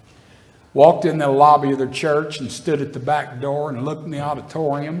 Walked in the lobby of the church and stood at the back door and looked in the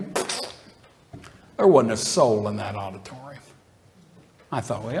auditorium. There wasn't a soul in that auditorium. I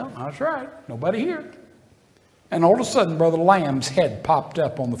thought, well, that's right. Nobody here. And all of a sudden, Brother Lamb's head popped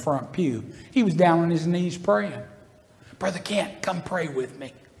up on the front pew. He was down on his knees praying. Brother Kent, come pray with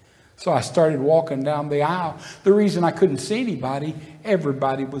me. So I started walking down the aisle. The reason I couldn't see anybody,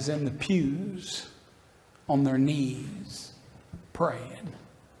 everybody was in the pews on their knees praying.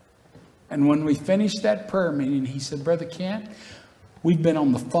 And when we finished that prayer meeting, he said, Brother Kent, we've been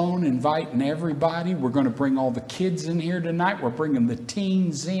on the phone inviting everybody. We're going to bring all the kids in here tonight. We're bringing the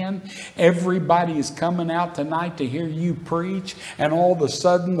teens in. Everybody is coming out tonight to hear you preach. And all of a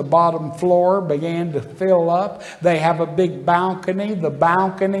sudden, the bottom floor began to fill up. They have a big balcony. The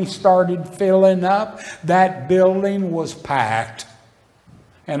balcony started filling up. That building was packed.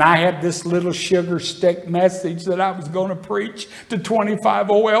 And I had this little sugar stick message that I was going to preach to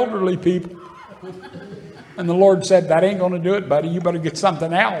 25 old elderly people. And the Lord said, that ain't going to do it, buddy. You better get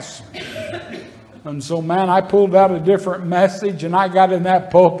something else. And so, man, I pulled out a different message and I got in that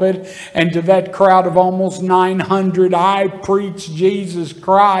pulpit, and to that crowd of almost 900, I preached Jesus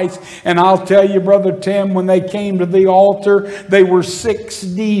Christ. And I'll tell you, Brother Tim, when they came to the altar, they were 6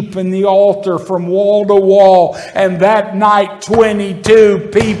 deep in the altar from wall to wall. And that night, 22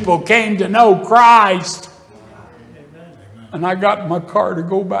 people came to know Christ. And I got in my car to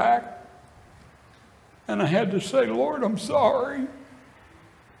go back. And I had to say, Lord, I'm sorry.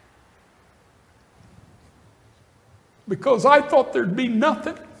 Because I thought there'd be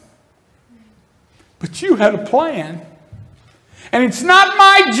nothing. But you had a plan. And it's not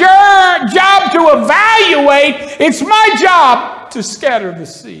my job to evaluate. It's my job to scatter the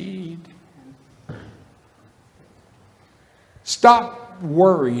seed. Stop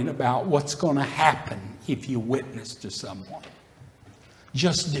worrying about what's going to happen if you witness to someone.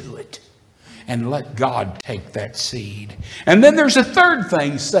 Just do it. And let God take that seed. And then there's a third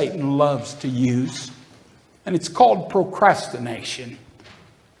thing Satan loves to use. And it's called procrastination.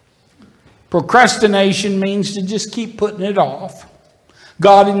 Procrastination means to just keep putting it off.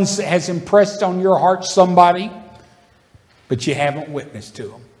 God has impressed on your heart somebody, but you haven't witnessed to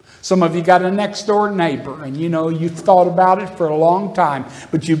them. Some of you got a next door neighbor, and you've thought about it for a long time,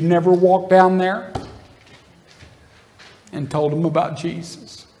 but you've never walked down there and told them about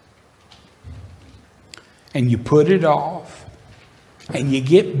Jesus. And you put it off, and you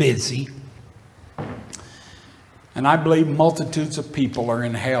get busy. And I believe multitudes of people are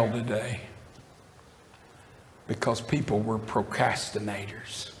in hell today because people were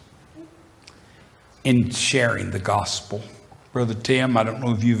procrastinators in sharing the gospel. Brother Tim, I don't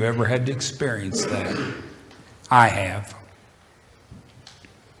know if you've ever had to experience that. I have.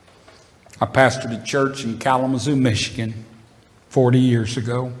 I pastored a church in Kalamazoo, Michigan 40 years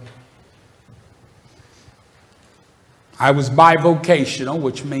ago. I was bivocational,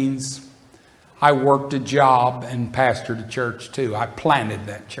 which means I worked a job and pastored a church too. I planted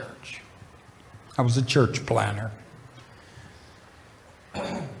that church. I was a church planter.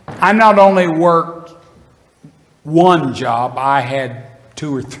 I not only worked one job, I had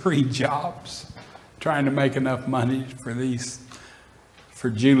 2 or 3 jobs trying to make enough money for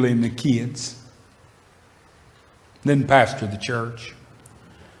Julie and the kids. Then pastored the church.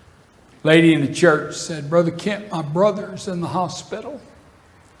 Lady in the church said, Brother Kent, my brother's in the hospital.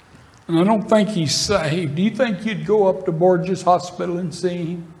 And I don't think he's saved. Do you think you'd go up to Borges Hospital and see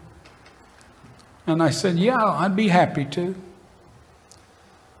him? And I said, yeah, I'd be happy to.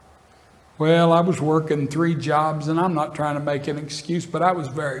 Well, I was working 3 jobs, and I'm not trying to make an excuse, but I was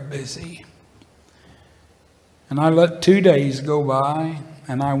very busy. And I let 2 days go by,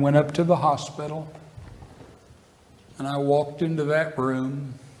 and I went up to the hospital, and I walked into that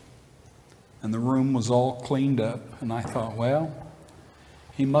room, and the room was all cleaned up. And I thought, well,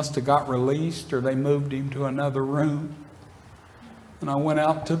 he must have got released, or they moved him to another room. And I went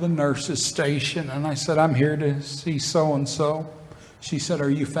out to the nurse's station, and I said, I'm here to see so-and-so. She said, are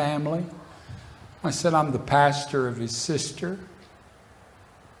you family? I said, I'm the pastor of his sister.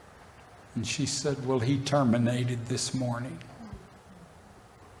 And she said, well, he terminated this morning.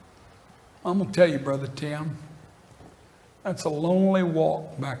 I'm going to tell you, Brother Tim, that's a lonely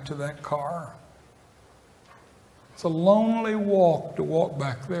walk back to that car. It's a lonely walk to walk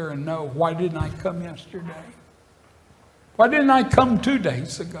back there and know, why didn't I come yesterday? Why didn't I come 2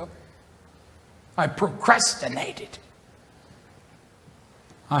 days ago? I procrastinated.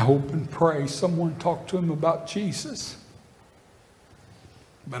 I hope and pray someone talked to him about Jesus.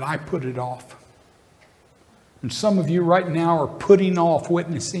 But I put it off. And some of you right now are putting off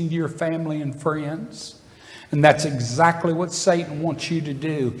witnessing to your family and friends. And that's exactly what Satan wants you to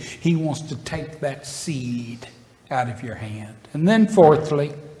do. He wants to take that seed out of your hand. And then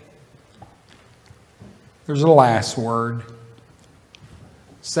fourthly, there's a last word.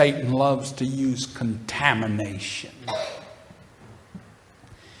 Satan loves to use contamination.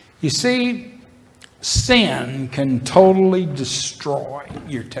 You see, sin can totally destroy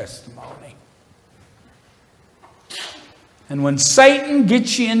your testimony. And when Satan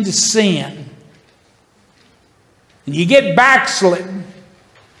gets you into sin, and you get backslidden,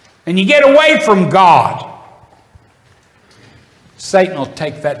 and you get away from God, Satan will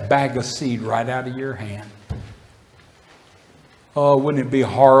take that bag of seed right out of your hand. Oh, wouldn't it be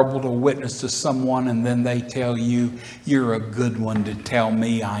horrible to witness to someone and then they tell you, you're a good one to tell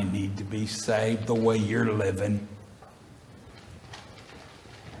me I need to be saved the way you're living.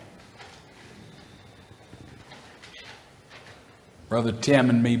 Brother Tim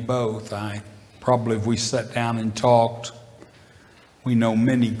and me both, probably if we sat down and talked, we know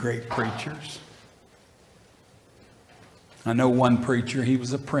many great preachers. I know one preacher, he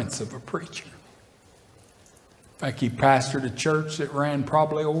was a prince of a preacher. In fact, he pastored a church that ran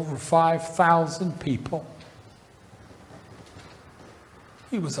probably over 5,000 people.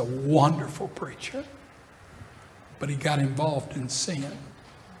 He was a wonderful preacher, but he got involved in sin,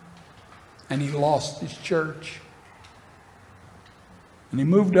 and he lost his church. And he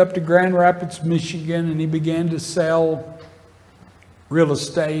moved up to Grand Rapids, Michigan, and he began to sell real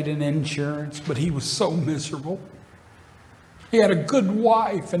estate and insurance, but he was so miserable. He had a good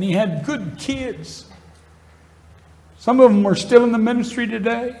wife, and he had good kids. Some of them are still in the ministry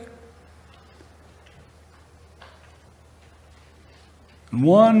today. And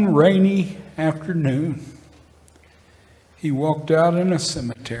one rainy afternoon, he walked out in a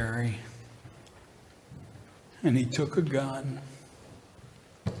cemetery, and he took a gun,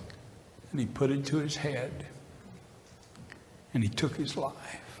 and he put it to his head, and he took his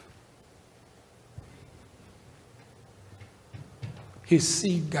life. His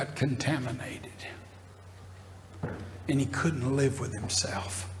seed got contaminated, and he couldn't live with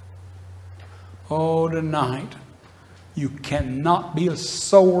himself. Oh, tonight, you cannot be a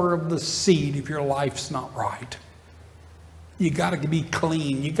sower of the seed if your life's not right. You got to be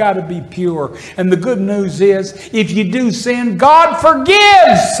clean. You got to be pure. And the good news is, if you do sin, God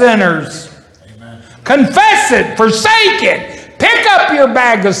forgives sinners. Amen. Confess it, forsake it, pick up your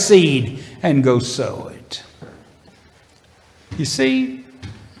bag of seed and go sow it. You see,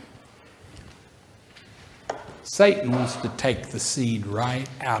 Satan wants to take the seed right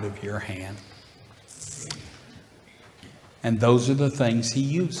out of your hand. And those are the things he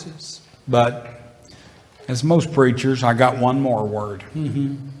uses. But as most preachers, I got one more word.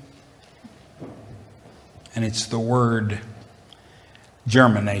 And it's the word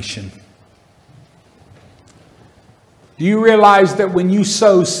germination. Do you realize that when you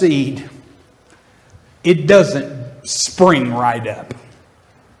sow seed, it doesn't spring right up?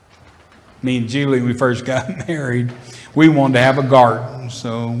 Me and Julie, when we first got married, we wanted to have a garden.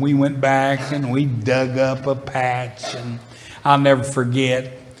 So we went back and we dug up a patch. And I'll never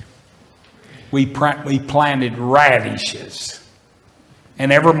forget, we planted radishes.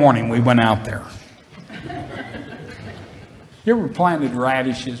 And every morning we went out there. You ever planted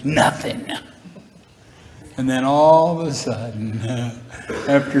radishes? Nothing. And then all of a sudden,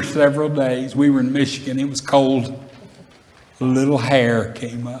 after several days, we were in Michigan. It was cold. A little hair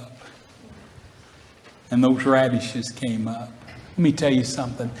came up. And those radishes came up. Let me tell you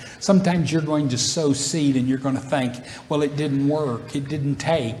something. Sometimes you're going to sow seed and you're going to think, well, it didn't work. It didn't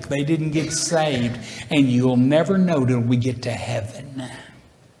take. They didn't get saved. And you'll never know till we get to heaven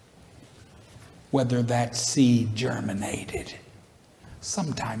whether that seed germinated.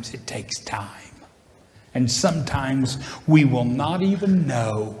 Sometimes it takes time. And sometimes we will not even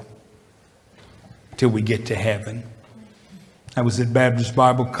know till we get to heaven. I was at Baptist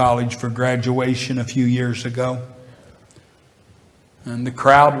Bible College for graduation a few years ago. And the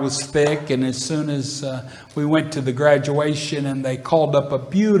crowd was thick, and as soon as we went to the graduation and they called up a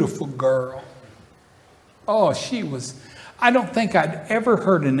beautiful girl. Oh, she was, I don't think I'd ever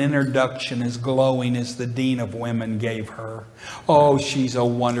heard an introduction as glowing as the Dean of Women gave her. Oh, she's a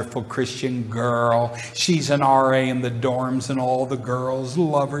wonderful Christian girl. She's an RA in the dorms and all the girls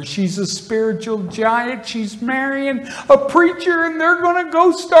love her. She's a spiritual giant. She's marrying a preacher and they're going to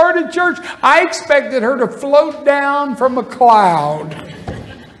go start a church. I expected her to float down from a cloud.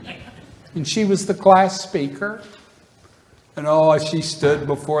 And she was the class speaker. And oh, she stood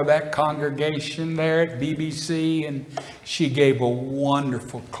before that congregation there at BBC and she gave a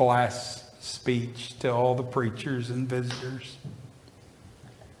wonderful class speech to all the preachers and visitors.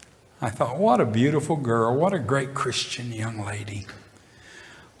 I thought, what a beautiful girl. What a great Christian young lady.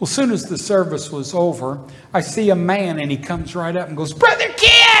 Well, as soon as the service was over, I see a man and he comes right up and goes, Brother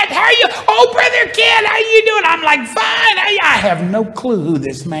Kent, how are you? Oh, Brother Kent, how you doing? I'm like, fine. I have no clue who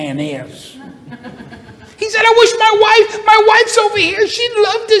this man is. He said, I wish my wife's over here. She'd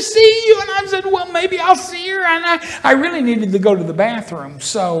love to see you. And I said, well, maybe I'll see her. And I really needed to go to the bathroom.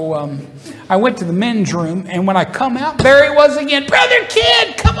 So I went to the men's room. And when I come out, there he was again. Brother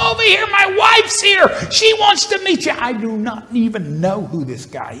Kid, come over here. My wife's here. She wants to meet you. I do not even know who this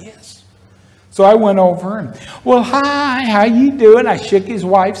guy is. So I went over and, well, hi, how you doing? I shook his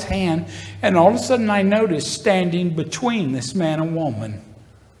wife's hand. And all of a sudden I noticed standing between this man and woman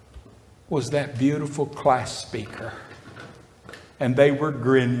was that beautiful class speaker. And they were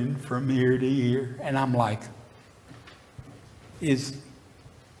grinning from ear to ear. And I'm like, is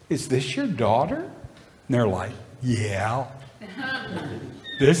this your daughter? And they're like, yeah,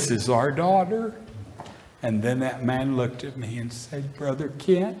 this is our daughter. And then that man looked at me and said, Brother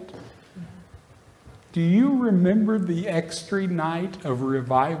Kent, do you remember the extra night of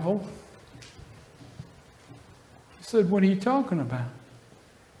revival? I said, what are you talking about?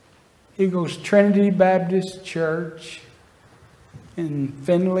 He goes, Trinity Baptist Church in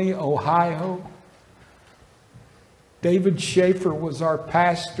Findlay, Ohio. David Schaefer was our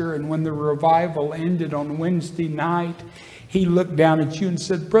pastor, and when the revival ended on Wednesday night, he looked down at you and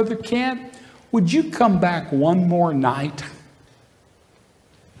said, Brother Kent, would you come back one more night?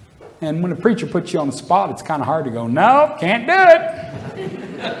 And when a preacher puts you on the spot, it's kind of hard to go, no, can't do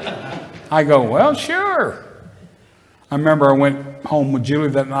it. I go, well, sure. I remember I went home with Julie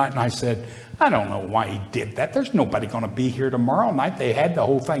that night and I said, I don't know why he did that. There's nobody going to be here tomorrow night. They had the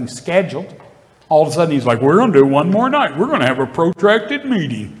whole thing scheduled. All of a sudden he's like, we're going to do one more night. We're going to have a protracted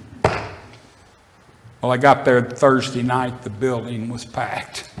meeting. Well, I got there Thursday night. The building was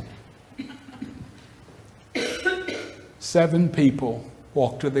packed. 7 people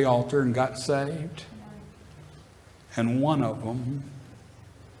walked to the altar and got saved. And one of them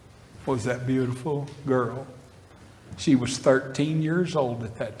was that beautiful girl. She was 13 years old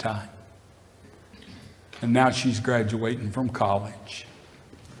at that time. And now she's graduating from college.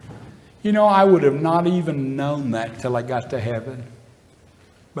 You know, I would have not even known that till I got to heaven.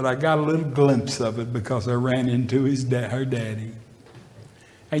 But I got a little glimpse of it because I ran into her daddy.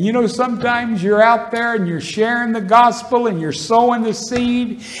 And you know, sometimes you're out there and you're sharing the gospel and you're sowing the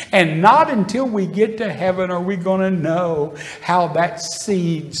seed. And not until we get to heaven are we going to know how that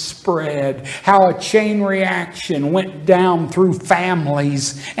seed spread, how a chain reaction went down through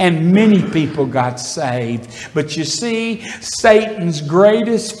families and many people got saved. But you see, Satan's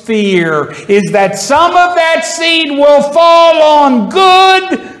greatest fear is that some of that seed will fall on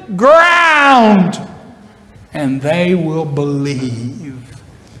good ground and they will believe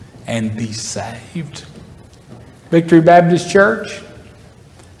and be saved. Victory Baptist Church,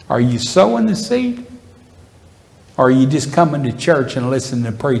 are you sowing the seed? Or are you just coming to church and listening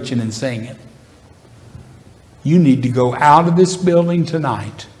to preaching and singing? You need to go out of this building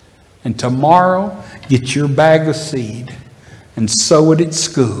tonight and tomorrow get your bag of seed and sow it at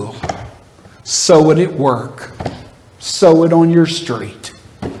school, sow it at work, sow it on your street,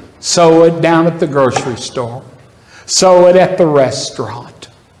 sow it down at the grocery store, sow it at the restaurant.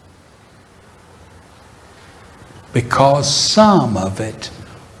 Because some of it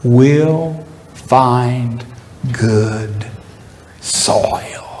will find good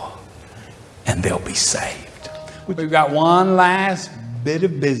soil and they'll be saved. We've got one last bit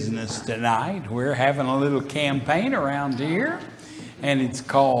of business tonight. We're having a little campaign around here, and it's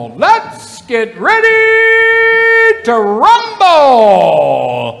called Let's Get Ready to Rumble.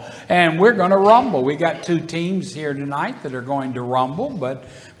 And we're going to rumble. We got 2 teams here tonight that are going to rumble, but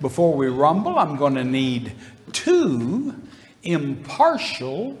before we rumble, I'm going to need 2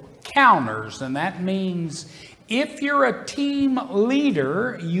 impartial counters, and that means if you're a team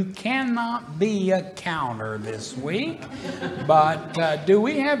leader, you cannot be a counter this week. But do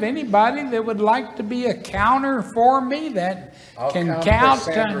we have anybody that would like to be a counter for me that can count?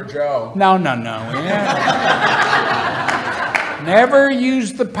 For Sandra Joe. No. Yeah. Never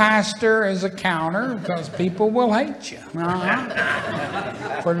use the pastor as a counter because people will hate you.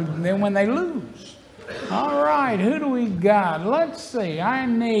 For then when they lose. All right, who do we got? Let's see.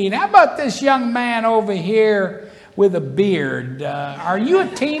 How about this young man over here with a beard? Are you a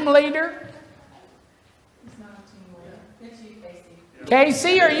team leader? He's not a team leader. It's you, Casey.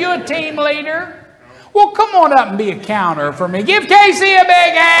 Casey, are you a team leader? Well, come on up and be a counter for me. Give Casey a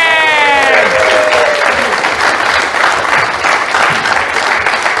big hand.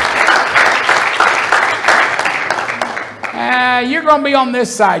 You're going to be on this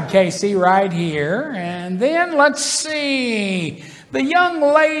side, Casey, right here. And then let's see. The young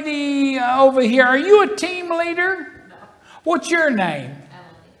lady over here, are you a team leader? No. What's your name?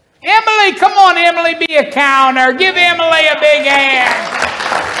 Emily. Come on, Emily, be a counter. Give Emily a big hand.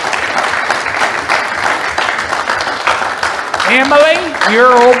 Emily,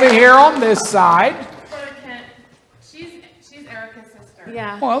 you're over here on this side. She's Erica's sister.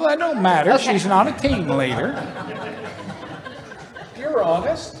 Yeah. Well, that don't matter. Okay. She's not a team leader. You're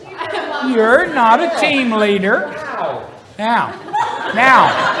honest. You're not a team leader. Now,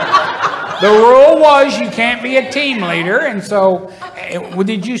 the rule was you can't be a team leader, and so,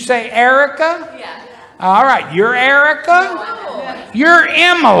 did you say Erica? Yeah. All right, you're Erica? You're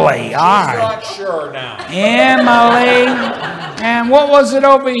Emily. All right. Not sure now. Emily. And what was it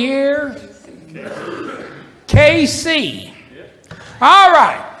over here? KC. All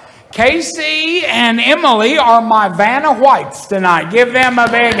right. Casey and Emily are my Vanna Whites tonight. Give them a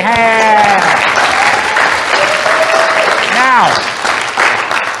big hand. Now,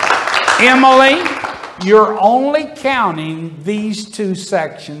 Emily, you're only counting these 2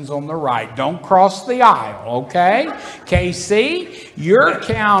 sections on the right. Don't cross the aisle, okay? Casey, you're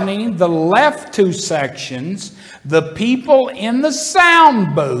counting the left 2 sections. The people in the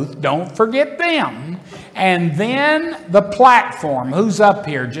sound booth, don't forget them. And then the platform. Who's up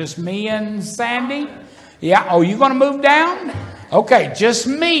here? Just me and Sandy? Yeah. Oh, you going to move down? Okay, just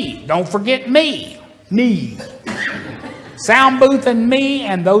me. Don't forget me. Me. Sound booth and me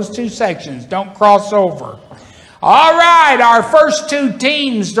and those 2 sections. Don't cross over. All right, our first 2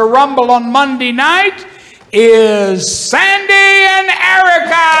 teams to rumble on Monday night is Sandy and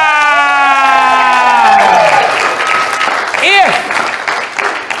Erica.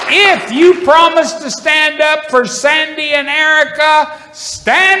 If you promise to stand up for Sandy and Erica,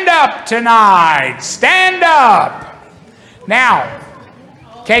 stand up tonight. Stand up. Now,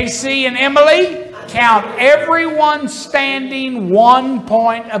 Casey and Emily, count everyone standing 1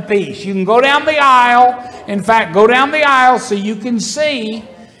 point apiece. You can go down the aisle. In fact, go down the aisle so you can see.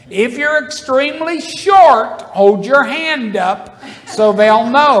 If you're extremely short, hold your hand up so they'll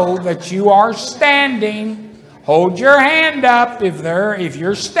know that you are standing. Hold your hand up if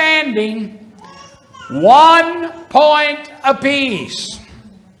you're standing. 1 point apiece.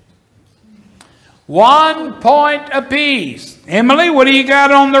 1 point apiece. Emily, what do you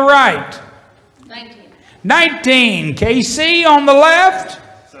got on the right? 19. KC on the left?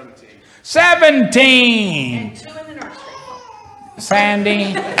 17. And 2 in the nursery.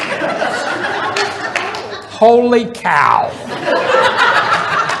 Sandy. Holy cow.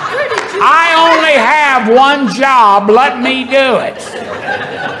 I only have 1 job. Let me do it.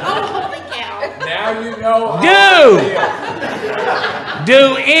 Now you know how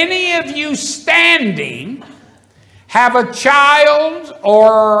Do any of you standing have a child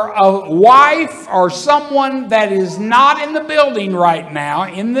or a wife or someone that is not in the building right now,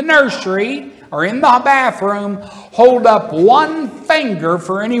 in the nursery or in the bathroom? Hold up 1 finger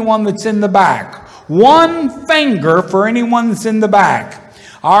for anyone that's in the back. 1 finger for anyone that's in the back.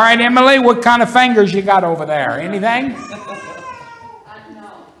 All right, Emily, what kind of fingers you got over there? Anything?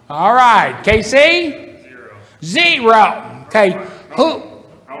 No. All right, Casey? 0. Okay, who?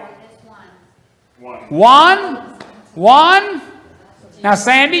 1? Now,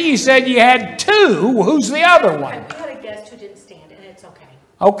 Sandy, you said you had 2. Who's the other one? We had a guest who didn't stand, and it's okay.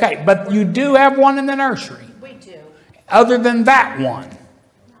 Okay, but you do have 1 in the nursery. We do. Other than that one.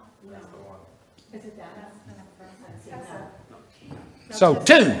 So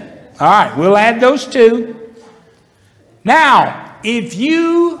 2. All right, we'll add those 2. Now, if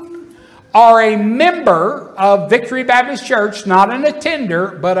you are a member of Victory Baptist Church, not an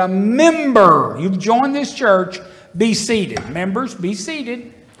attender, but a member, you've joined this church, be seated. Members, be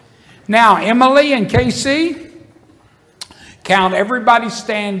seated. Now, Emily and KC, count everybody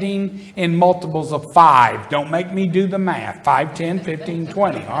standing in multiples of 5. Don't make me do the math. 5, 10, 15,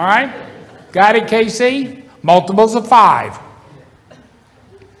 20. All right? Got it, KC? Multiples of 5.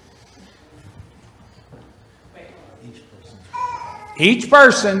 Each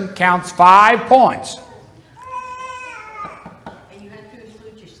person counts 5 points. And you have to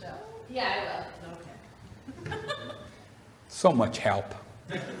include yourself. Yeah, I will. Okay. So much help.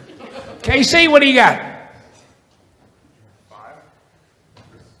 KC, what do you got? 5.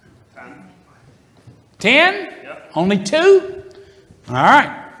 10. 10? Yep. Only 2? All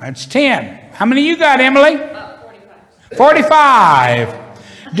right, that's 10. How many you got, Emily? 45. 45.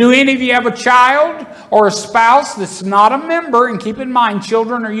 Do any of you have a child or a spouse that's not a member? And keep in mind,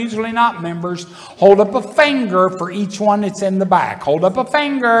 children are usually not members. Hold up a finger for each one that's in the back. Hold up a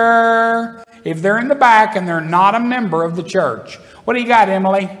finger if they're in the back and they're not a member of the church. What do you got,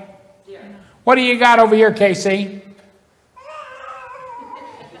 Emily? Yeah. What do you got over here, Casey?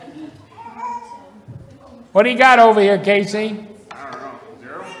 What do you got over here, Casey? I don't know.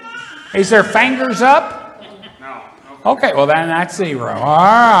 0? Is there fingers up? No. Okay, well then that's 0. All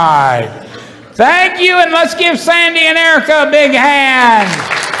right. Thank you, and let's give Sandy and Erica a big hand.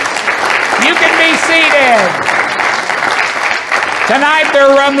 You can be seated. Tonight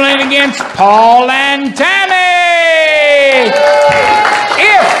they're rumbling against Paul and Tammy.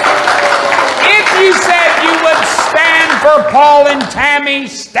 If you said you would stand for Paul and Tammy,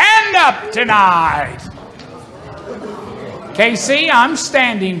 stand up tonight. Casey, I'm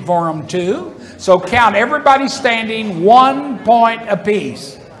standing for them too. So count everybody standing 1 point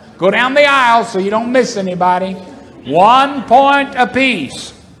apiece. Go down the aisle so you don't miss anybody. 1 point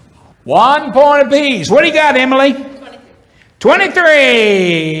apiece. 1 point apiece. What do you got, Emily?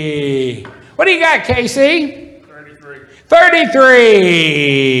 23. What do you got, Casey?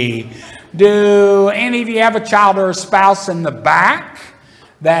 33. Do any of you have a child or a spouse in the back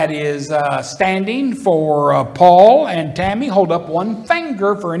that is standing for Paul and Tammy? Hold up one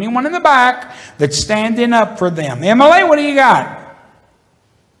finger for anyone in the back that's standing up for them. Emily, what do you got?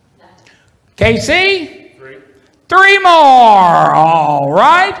 Casey? 3 more. All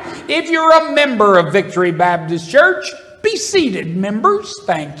right. If you're a member of Victory Baptist Church, be seated, members.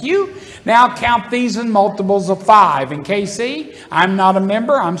 Thank you. Now count these in multiples of 5. And KC, I'm not a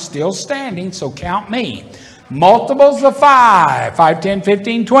member. I'm still standing, so count me. Multiples of 5. 5, 10,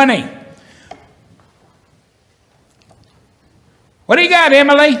 15, 20. What do you got,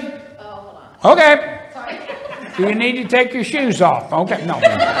 Emily? Oh, hold on. Okay. Sorry. Do you need to take your shoes off? Okay, no.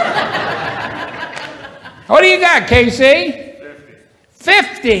 What do you got, Casey?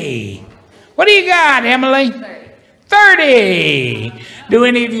 50. What do you got, Emily? 30. Do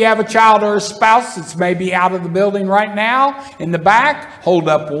any of you have a child or a spouse that's maybe out of the building right now? In the back, hold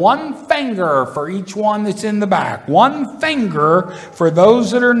up one finger for each one that's in the back. One finger for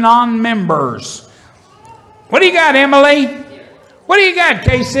those that are non-members. What do you got, Emily? What do you got,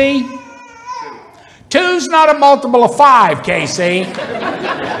 Casey? 2's not a multiple of 5, Casey.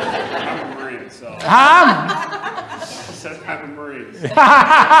 I'm a Marine, so. Huh? I said I'm a Marine.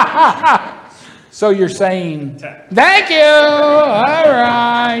 So you're saying, 10. Thank you. All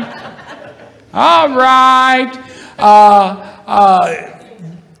right. All right.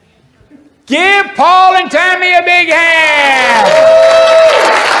 Give Paul and Tammy a big hand.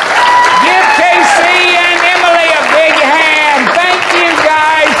 Give Casey and Emily a big hand. Thank you,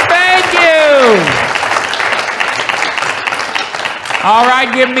 guys. Thank you. All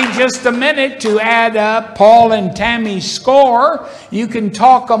right, give me just a minute to add up Paul and Tammy's score. You can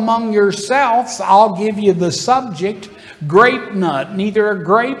talk among yourselves. I'll give you the subject, grape nut. Neither a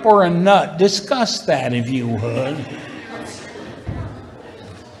grape or a nut. Discuss that if you would.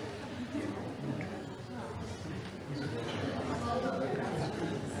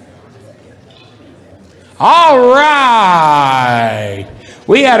 All right.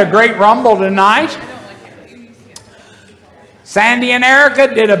 We had a great rumble tonight. Sandy and Erica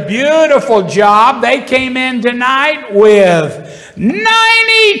did a beautiful job. They came in tonight with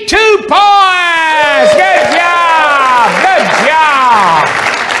 92 points. Good job. Good job.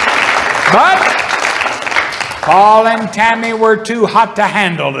 But Paul and Tammy were too hot to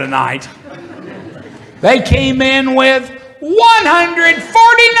handle tonight. They came in with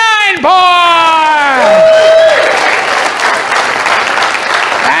 149 points.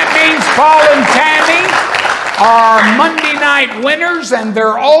 That means Paul and Tammy are Monday night winners, and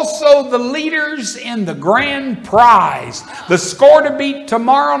they're also the leaders in the grand prize. The score to beat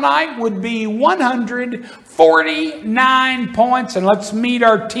tomorrow night would be 149 points. And let's meet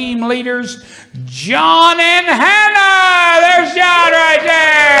our team leaders, John and Hannah. There's John right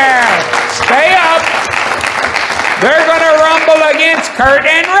there. Stay up. They're going to rumble against Kurt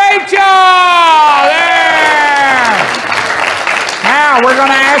and Rachel. There. Now we're going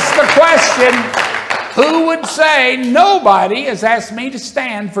to ask the question, who would say nobody has asked me to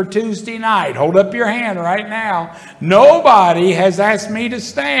stand for Tuesday night? Hold up your hand right now. Nobody has asked me to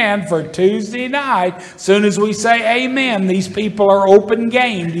stand for Tuesday night. As soon as we say amen, these people are open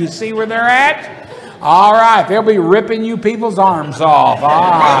game. Do you see where they're at? All right, they'll be ripping you people's arms off.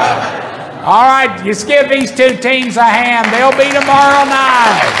 All right. All right, just give these two teams a hand. They'll be tomorrow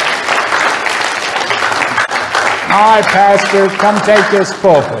night. All right, Pastor, come take this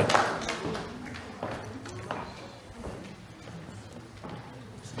pulpit.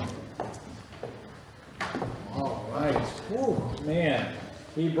 All right. Whew, man.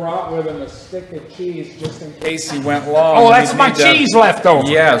 He brought with him a stick of cheese just in case he went long. Oh, that's my cheese left over.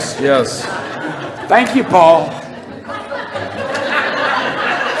 Yes, yes. Thank you, Paul.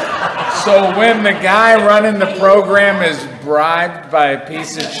 So when the guy running the program is bribed by a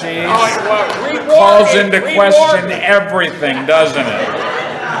piece of cheese, it calls into question everything, doesn't it?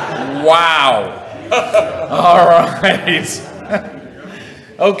 Wow. All right.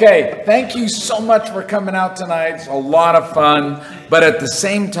 Okay, thank you so much for coming out tonight. It's a lot of fun. But at the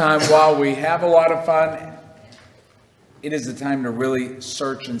same time, while we have a lot of fun, it is the time to really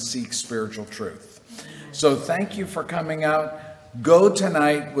search and seek spiritual truth. So thank you for coming out. Go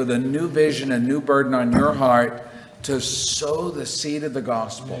tonight with a new vision, a new burden on your heart to sow the seed of the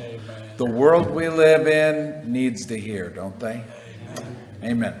gospel. Amen. The world we live in needs to hear, don't they?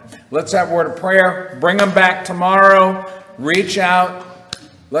 Amen. Let's have a word of prayer. Bring them back tomorrow. Reach out.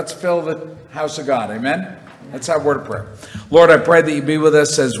 Let's fill the house of God. Amen. Let's have a word of prayer. Lord, I pray that you be with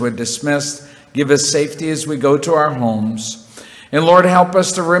us as we're dismissed. Give us safety as we go to our homes. And Lord, help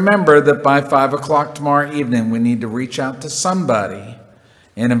us to remember that by 5 o'clock tomorrow evening, we need to reach out to somebody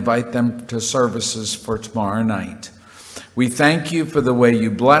and invite them to services for tomorrow night. We thank you for the way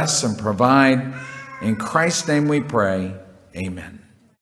you bless and provide. In Christ's name we pray. Amen.